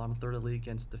Bulls are the bottom third of the league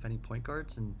against defending point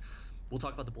guards, and we'll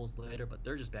talk about the Bulls later, but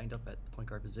they're just banged up at the point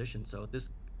guard position. So this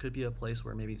could be a place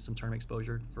where maybe some tournament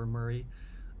exposure for Murray.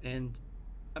 And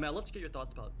I mean, I'd love to get your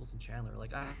thoughts about Wilson Chandler.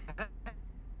 Like,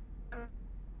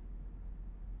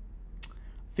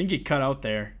 Think you cut out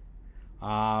there.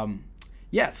 Um,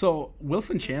 yeah, so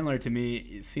Wilson Chandler to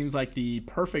me seems like the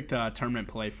perfect tournament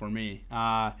play for me.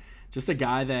 Just a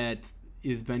guy that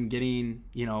has been getting,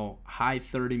 high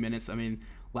 30 minutes. I mean,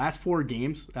 last four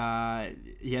games,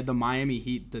 he had the Miami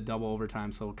Heat, the double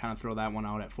overtime, so we'll kind of throw that one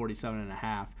out at 47 and a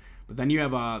half. But then you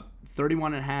have a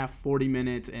 31 and a half, 40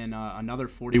 minutes, and another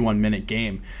 41-minute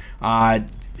game. I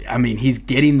mean, he's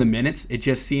getting the minutes. It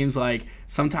just seems like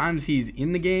sometimes he's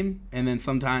in the game, and then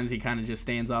sometimes he kind of just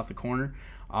stands off the corner.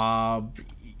 Uh,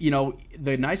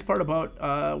 the nice part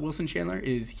about Wilson Chandler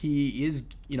is he is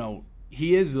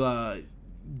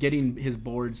getting his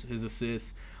boards, his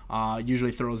assists.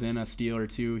 Usually throws in a steal or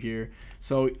two here.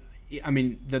 So I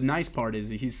mean, the nice part is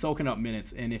he's soaking up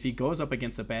minutes, and if he goes up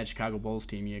against a bad Chicago Bulls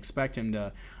team, you expect him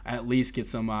to at least get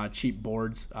some cheap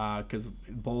boards because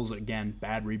Bulls again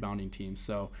bad rebounding teams.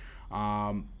 So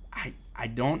I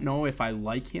don't know if I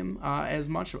like him as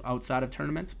much outside of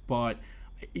tournaments, but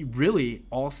really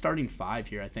all starting five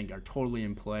here I think are totally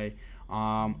in play.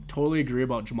 Totally agree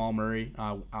about Jamal Murray.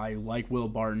 I like Will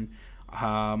Barton.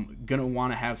 Gonna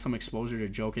want to have some exposure to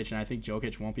Jokic, and I think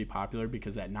Jokic won't be popular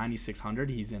because at 9,600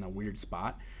 he's in a weird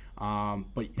spot. But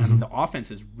I mean, the mhm. offense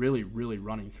is really, really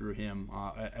running through him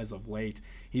as of late.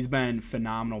 He's been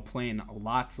phenomenal, playing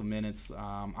lots of minutes.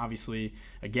 Obviously,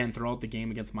 again throughout the game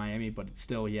against Miami, but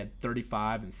still he had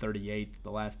 35 and 38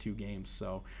 the last two games.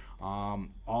 So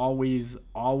always,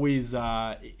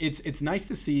 it's nice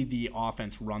to see the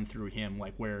offense run through him,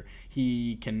 like where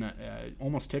he can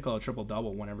almost tickle a triple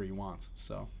double whenever he wants.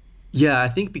 So Yeah, I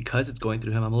think because it's going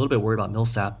through him, I'm a little bit worried about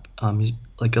Millsap.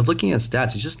 Like I was looking at his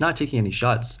stats, he's just not taking any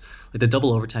shots. Like the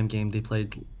double overtime game they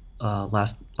played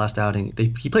last outing,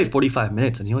 he played 45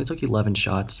 minutes and he only took 11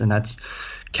 shots, and that's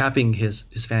capping his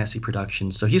fantasy production.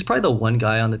 So he's probably the one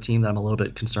guy on the team that I'm a little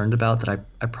bit concerned about that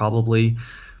I probably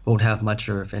won't have much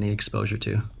or if any exposure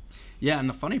to. yeah, and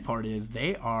the funny part is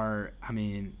they are. I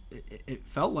mean, it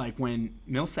felt like when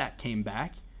Millsap came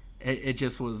back, it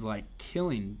just was like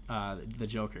killing the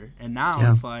Joker, and now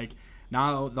Yeah, it's like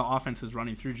now the offense is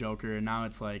running through Joker, and now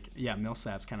it's like yeah,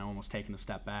 Millsap's kind of almost taking a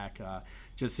step back.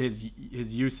 Just his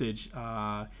usage.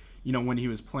 When he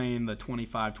was playing the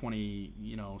 25, 20,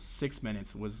 6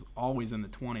 minutes was always in the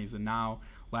 20s, and now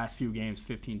last few games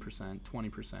 15%,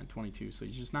 20%, 22. So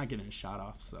he's just not getting a shot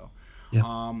off. So yeah,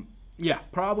 um, yeah,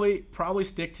 probably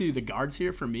stick to the guards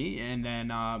here for me, and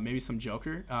then maybe some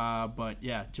Joker. But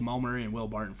yeah, Jamal Murray and Will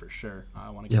Barton for sure. I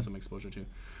want to get yeah, some exposure to.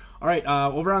 All right,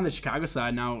 over on the Chicago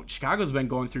side now, Chicago's been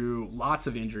going through lots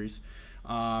of injuries.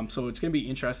 So it's going to be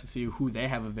interesting to see who they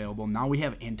have available. Now we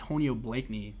have Antonio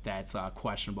Blakeney that's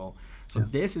questionable. So yeah.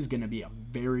 this is going to be a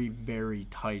very, very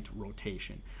tight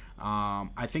rotation.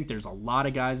 I think there's a lot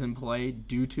of guys in play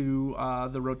due to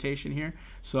the rotation here.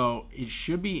 So it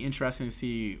should be interesting to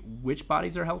see which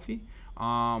bodies are healthy.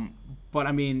 Um, but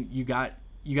I mean, you got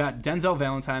Denzel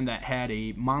Valentine that had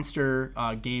a monster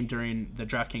game during the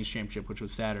DraftKings Championship, which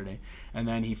was Saturday, and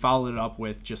then he followed it up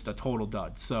with just a total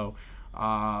dud. So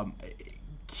um,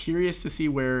 curious to see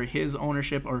where his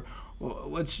ownership or well,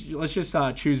 let's just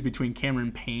choose between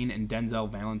Cameron Payne and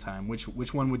Denzel Valentine.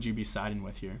 Which one would you be siding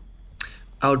with here?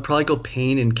 I would probably go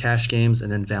Payne in cash games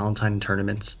and then Valentine in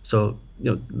tournaments. So,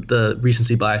 the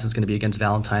recency bias is going to be against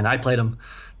Valentine. I played him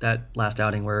that last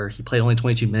outing where he played only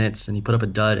 22 minutes and he put up a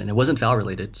dud and it wasn't foul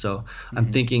related. So I'm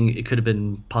Mm-hmm. thinking it could have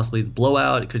been possibly the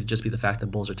blowout. It could just be the fact that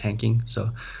Bulls are tanking.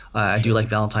 So I do Sure. like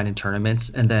Valentine in tournaments.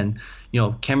 And then,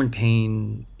 Cameron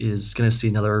Payne is going to see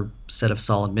another set of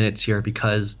solid minutes here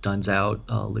because Dunn's out,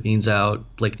 Levine's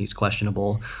out, Blakeney's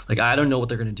questionable. Like I don't know what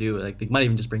they're going to do. Like they might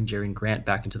even just bring Jerry Grant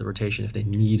back into the rotation if they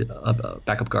need a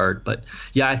backup guard. But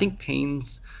yeah, I think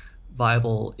Payne's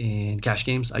viable in cash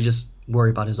games. I just worry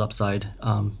about his upside,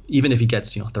 even if he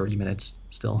gets 30 minutes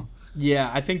still. Yeah,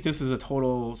 I think this is a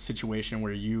total situation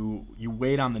where you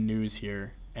wait on the news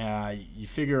here. You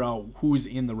figure out who's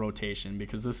in the rotation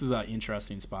because this is an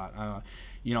interesting spot.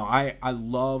 I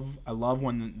love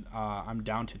when I'm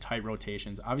down to tight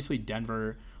rotations. Obviously,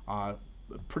 Denver,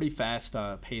 pretty fast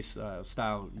pace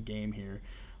style game here.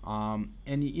 And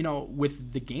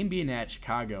with the game being at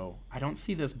Chicago, I don't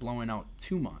see this blowing out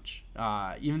too much.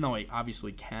 Even though it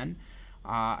obviously can.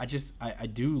 I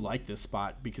do like this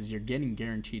spot because you're getting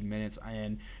guaranteed minutes,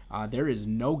 and there is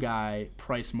no guy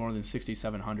priced more than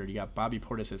 6,700. You got Bobby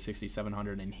Portis at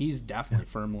 6,700, and he's definitely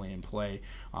firmly in play.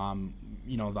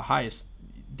 The highest,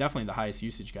 definitely the highest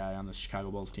usage guy on the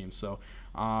Chicago Bulls team. So,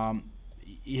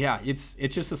 yeah, it's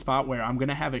just a spot where I'm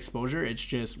gonna have exposure. It's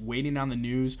just waiting on the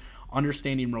news,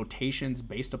 understanding rotations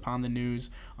based upon the news.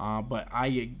 But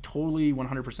I totally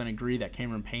 100% agree that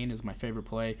Cameron Payne is my favorite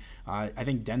play. I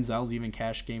think Denzel's even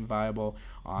cash game viable.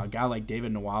 A guy like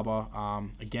David Nwaba,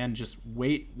 again, just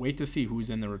wait to see who's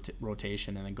in the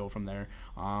rotation and then go from there.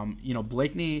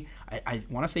 Blakeney, I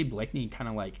want to say Blakeney kind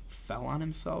of like fell on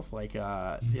himself like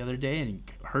the other day and he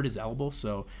hurt his elbow.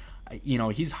 So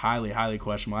he's highly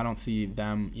questionable. I don't see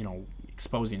them,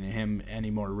 exposing him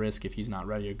any more risk if he's not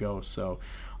ready to go. So,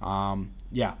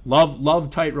 yeah, love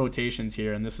tight rotations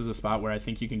here, and this is a spot where I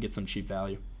think you can get some cheap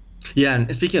value. Yeah,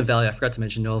 and speaking of value, I forgot to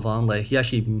mention Noah Vonleh. He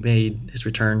actually made his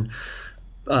return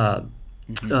uh,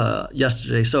 Mm-hmm.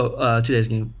 yesterday. So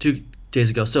 2 days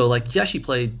ago. So like he actually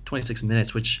played 26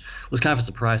 minutes, which was kind of a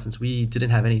surprise since we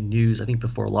didn't have any news I think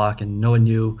before lock, and no one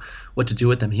knew what to do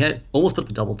with him. He had almost put up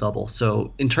a double double.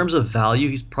 So in terms of value,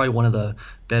 he's probably one of the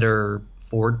better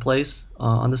forward plays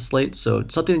on the slate. So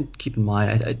it's something to keep in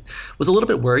mind. I was a little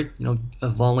bit worried,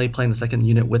 of Vonleh playing the second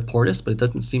unit with Portis, but it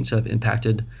doesn't seem to have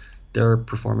impacted their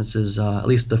performances, at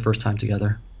least the first time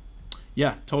together.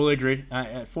 Yeah, totally agree.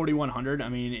 At 4,100, I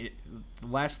mean, the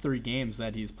last 3 games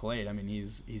that he's played, I mean,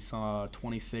 he saw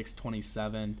 26,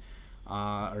 27,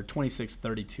 or 26,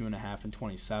 32 and a half, and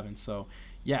 27. So,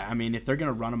 yeah, I mean, if they're going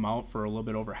to run him out for a little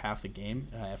bit over half the game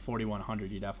at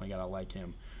 4,100, you definitely got to like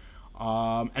him.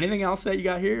 Anything else that you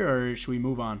got here, or should we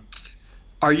move on?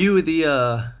 Are you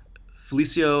the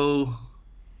Felicio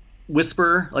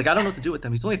Whisperer? Like I don't know what to do with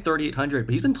him. He's only 3,800,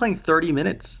 but he's been playing 30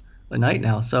 minutes a night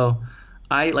now. So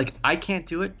I can't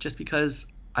do it just because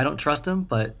I don't trust him.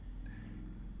 But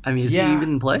I mean, is he Yeah, even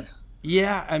in play?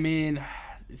 yeah. I mean,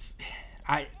 it's,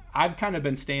 I've kind of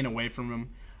been staying away from him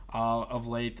of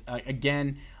late.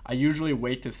 Again, I usually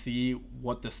wait to see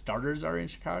what the starters are in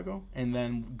Chicago and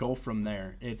then go from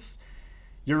there.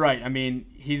 You're right. I mean,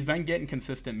 he's been getting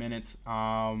consistent minutes.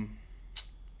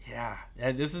 Yeah,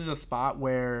 this is a spot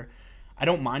where I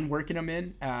don't mind working him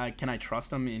in. Can I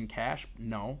trust him in cash?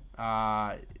 No.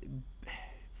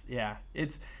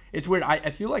 It's weird.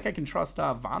 I feel like I can trust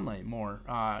Vonleh more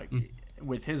Mm.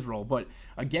 with his role, but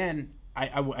again,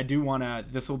 I do want to.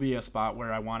 This will be a spot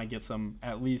where I want to get some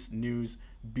at least news,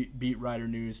 beat writer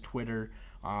news, Twitter.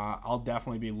 I'll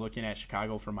definitely be looking at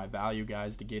Chicago for my value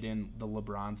guys to get in the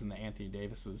LeBrons and the Anthony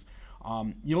Davises.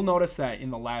 You'll notice that in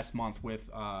the last month with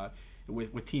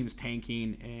teams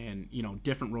tanking and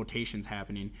different rotations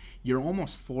happening, you're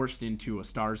almost forced into a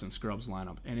stars and scrubs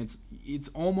lineup, and it's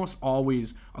almost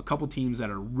always a couple teams that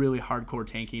are really hardcore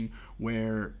tanking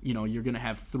where you're gonna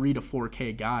have 3 to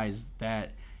 4K guys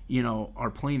that are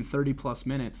playing 30 plus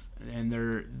minutes and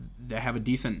they have a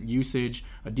decent usage,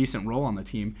 a decent role on the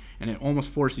team, and it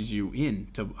almost forces you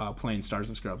into playing stars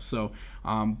and scrubs. So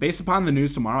based upon the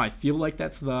news tomorrow, I feel like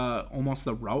that's the almost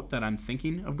the route that I'm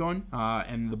thinking of going,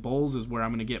 and the Bulls is where I'm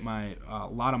going to get my a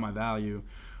lot of my value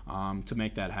to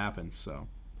make that happen. So.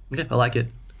 Okay, I like it.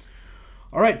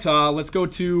 All right, let's go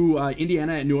to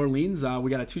Indiana and New Orleans. We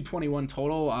got a 221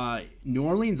 total. New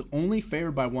Orleans only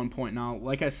favored by 1 point. Now,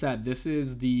 like I said, this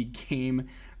is the game,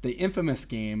 the infamous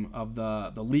game of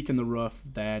the leak in the roof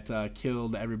that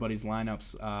killed everybody's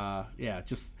lineups. Yeah,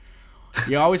 just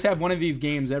you always have one of these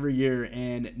games every year,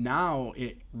 and now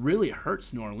it really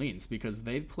hurts New Orleans because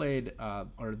they've played,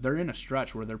 or they're in a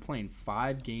stretch where they're playing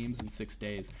 5 games in 6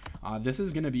 days. This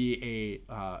is going to be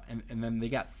and then they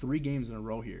got 3 games in a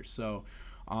row here. So,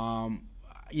 um,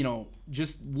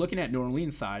 just looking at New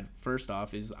Orleans side, first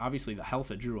off, is obviously the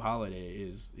health of Drew Holiday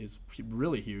is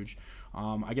really huge.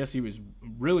 I guess he was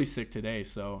really sick today,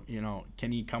 so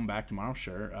can he come back tomorrow?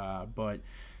 Sure, but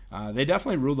they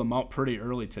definitely ruled them out pretty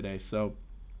early today. So,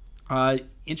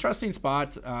 interesting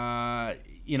spot. I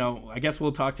guess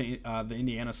we'll talk to the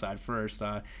Indiana side first.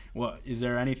 Is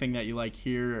there anything that you like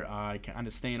here? Kind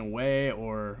of staying away,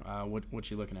 or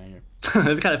what you looking at here?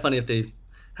 It'd be kind of funny if they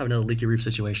have another leaky roof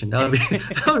situation. That would be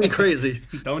that would be crazy.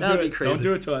 Don't That do would be it. crazy. Don't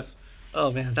do it to us.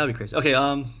 Oh man, that'd be crazy. Okay,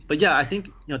 but yeah, I think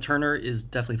Turner is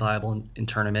definitely viable in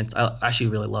tournaments. I actually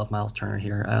really love Miles Turner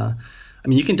here. I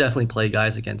mean, you can definitely play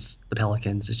guys against the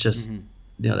Pelicans. It's just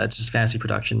that's just fantasy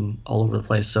production all over the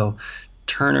place. So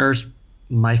Turner's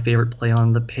my favorite play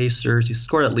on the Pacers. He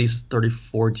scored at least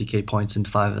 34 GK points in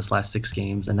 5 of his last 6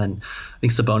 games, and then I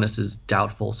think Sabonis is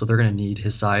doubtful, so they're going to need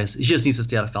his size. He just needs to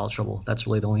stay out of foul trouble. That's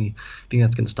really the only thing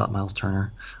that's going to stop Miles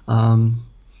Turner. I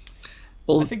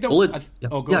think Yeah. go ahead.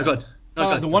 Go ahead. No, go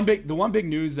ahead. The one big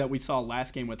news that we saw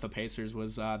last game with the Pacers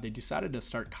was they decided to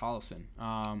start Collison.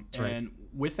 That's right. And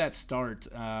with that start,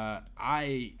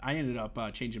 I ended up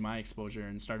changing my exposure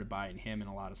and started buying him in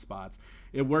a lot of spots.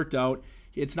 It worked out.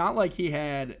 It's not like he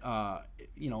had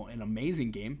an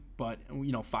amazing game, but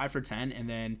 5 for 10, and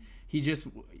then he just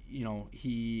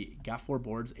he got 4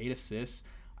 boards, 8 assists.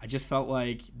 I just felt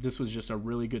like this was just a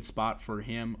really good spot for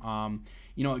him.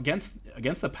 Against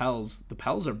the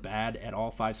Pels are bad at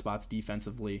all 5 spots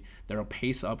defensively. They're a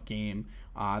pace-up game.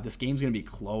 This game's going to be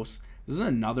close. This is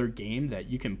another game that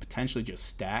you can potentially just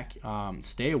stack.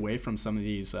 Stay away from some of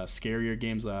these scarier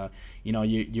games.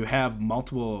 You have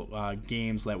multiple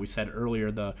games that we said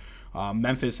earlier. The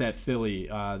Memphis at Philly,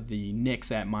 the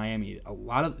Knicks at Miami. A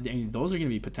lot of those are going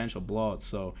to be potential blowouts.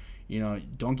 So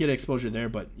don't get exposure there.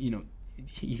 But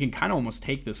you can kind of almost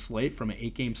take this slate from an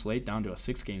 8-game slate down to a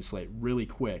 6-game slate really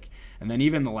quick. And then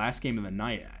even the last game of the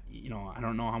night, I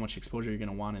don't know how much exposure you're going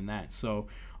to want in that. So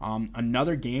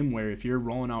another game where if you're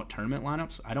rolling out tournament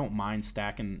lineups, I don't mind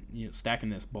stacking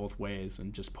this both ways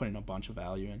and just putting a bunch of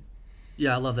value in.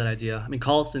 Yeah, I love that idea. I mean,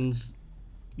 Collison's,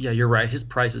 yeah, you're right. His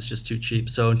price is just too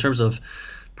cheap. So in terms of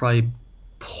probably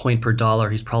point per dollar,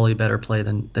 he's probably a better play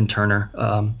than Turner.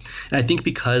 And I think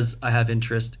because I have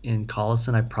interest in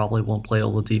Collison, I probably won't play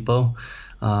Oladipo.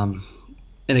 And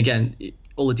again,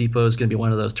 Oladipo is going to be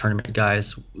one of those tournament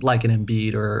guys like an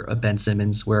Embiid or a Ben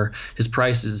Simmons where his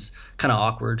price is kind of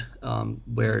awkward,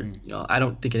 where I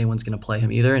don't think anyone's going to play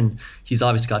him either. And he's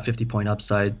obviously got 50-point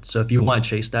upside. So if you want to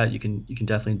chase that, you can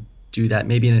definitely do that.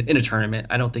 Maybe in a tournament.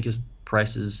 I don't think his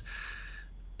price is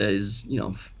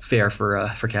fair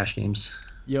for cash games.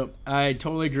 Yep, I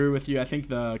totally agree with you. I think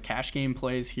the cash game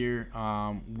plays here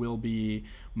will be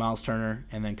Miles Turner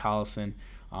and then Collison.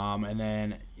 And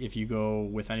then if you go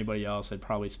with anybody else, I'd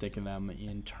probably stick them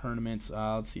in tournaments.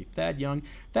 Let's see, Thad Young.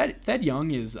 Thad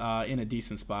Young is in a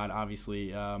decent spot,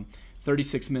 obviously.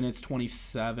 36 minutes,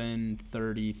 27,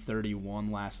 30,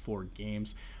 31 last 4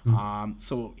 games.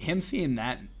 So him seeing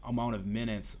that amount of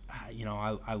minutes,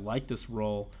 I like this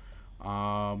role.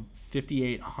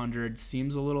 5,800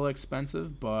 seems a little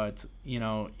expensive, but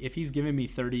if he's giving me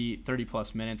 30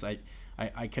 plus minutes,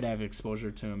 I could have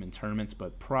exposure to him in tournaments,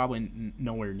 but probably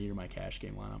nowhere near my cash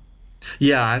game lineup.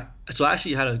 Yeah, so I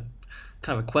actually had a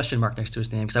kind of a question mark next to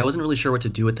his name because I wasn't really sure what to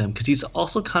do with him because he's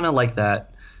also kind of like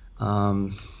that.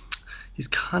 He's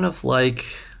kind of like,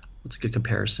 what's a good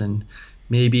comparison?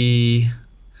 Maybe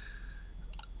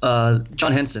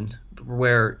John Henson,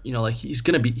 where like he's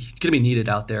gonna be needed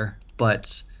out there,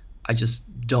 but I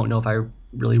just don't know if I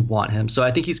really want him. So I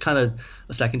think he's kind of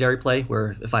a secondary play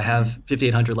where if I have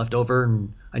 5,800 left over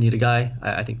and I need a guy,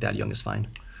 I think Thad Young is fine.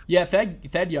 Yeah,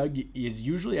 Thad Young is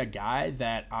usually a guy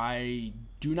that I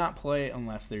do not play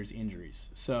unless there's injuries.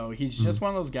 So he's just one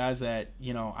of those guys that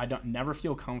I don't never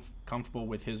feel comfortable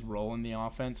with his role in the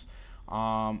offense,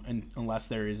 and unless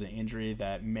there is an injury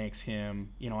that makes him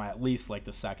at least like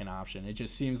the second option. It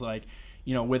just seems like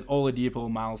with Oladipo,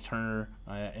 Miles Turner,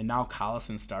 and now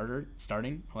Collison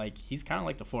starting, like he's kind of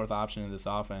like the 4th option in this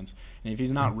offense. And if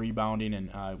he's not rebounding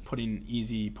and putting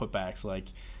easy putbacks, like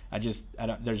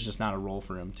there's just not a role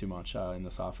for him too much in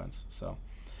this offense. So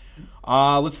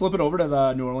let's flip it over to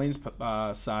the New Orleans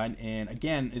side. And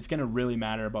again, it's going to really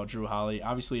matter about Drew Holiday.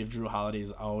 Obviously, if Drew Holiday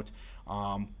is out,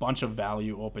 bunch of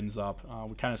value opens up.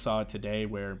 We kind of saw it today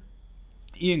where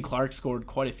Ian Clark scored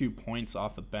quite a few points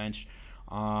off the bench.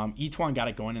 Etuan got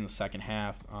it going in the second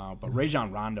half. But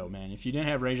Rajon Rondo, man, if you didn't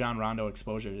have Rajon Rondo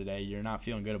exposure today, you're not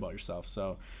feeling good about yourself.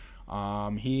 So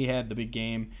he had the big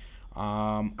game.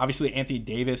 Obviously, Anthony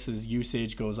Davis's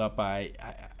usage goes up by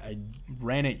I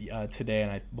ran it today,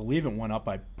 and I believe it went up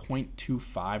by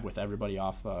 0.25 with everybody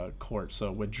off court.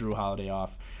 So with Drew Holiday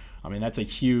off, I mean that's a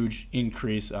huge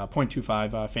increase,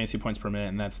 0.25 fantasy points per minute,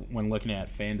 and that's when looking at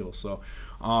FanDuel. So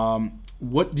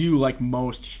what do you like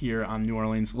most here on New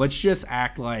Orleans? Let's just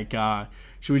act like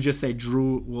should we just say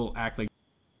Drew will act like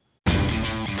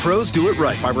Pros do it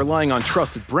right by relying on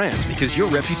trusted brands because your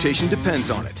reputation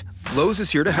depends on it. Lowe's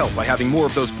is here to help by having more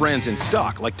of those brands in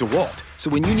stock like DeWalt, So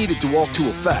when you need a DeWalt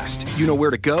tool fast, you know where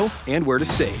to go and where to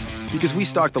save. Because we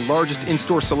stock the largest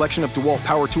in-store selection of DeWalt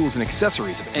power tools and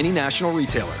accessories of any national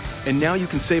retailer. And now you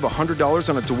can save $100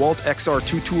 on a DeWalt XR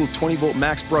 2-tool 20-volt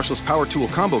max brushless power tool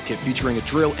combo kit featuring a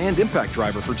drill and impact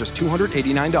driver for just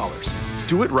 $289.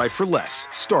 Do it right for less.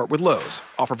 Start with Lowe's.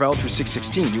 Offer valid through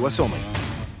 6/16, U.S. only.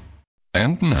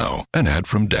 And now, an ad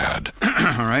from Dad.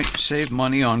 All right, save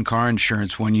money on car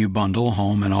insurance when you bundle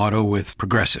home and auto with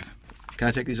Progressive. Can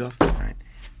I take these off? All right.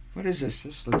 What is this?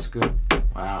 This looks good.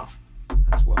 Wow.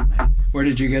 That's well made. Where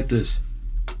did you get this?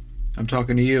 I'm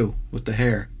talking to you with the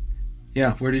hair.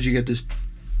 Yeah, where did you get this?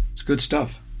 It's good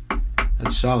stuff.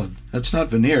 That's solid. That's not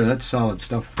veneer. That's solid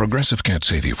stuff. Progressive can't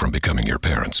save you from becoming your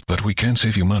parents, but we can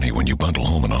save you money when you bundle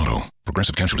home and auto.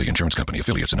 Progressive Casualty Insurance Company,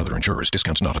 affiliates, and other insurers.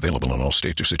 Discounts not available in all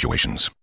states or situations.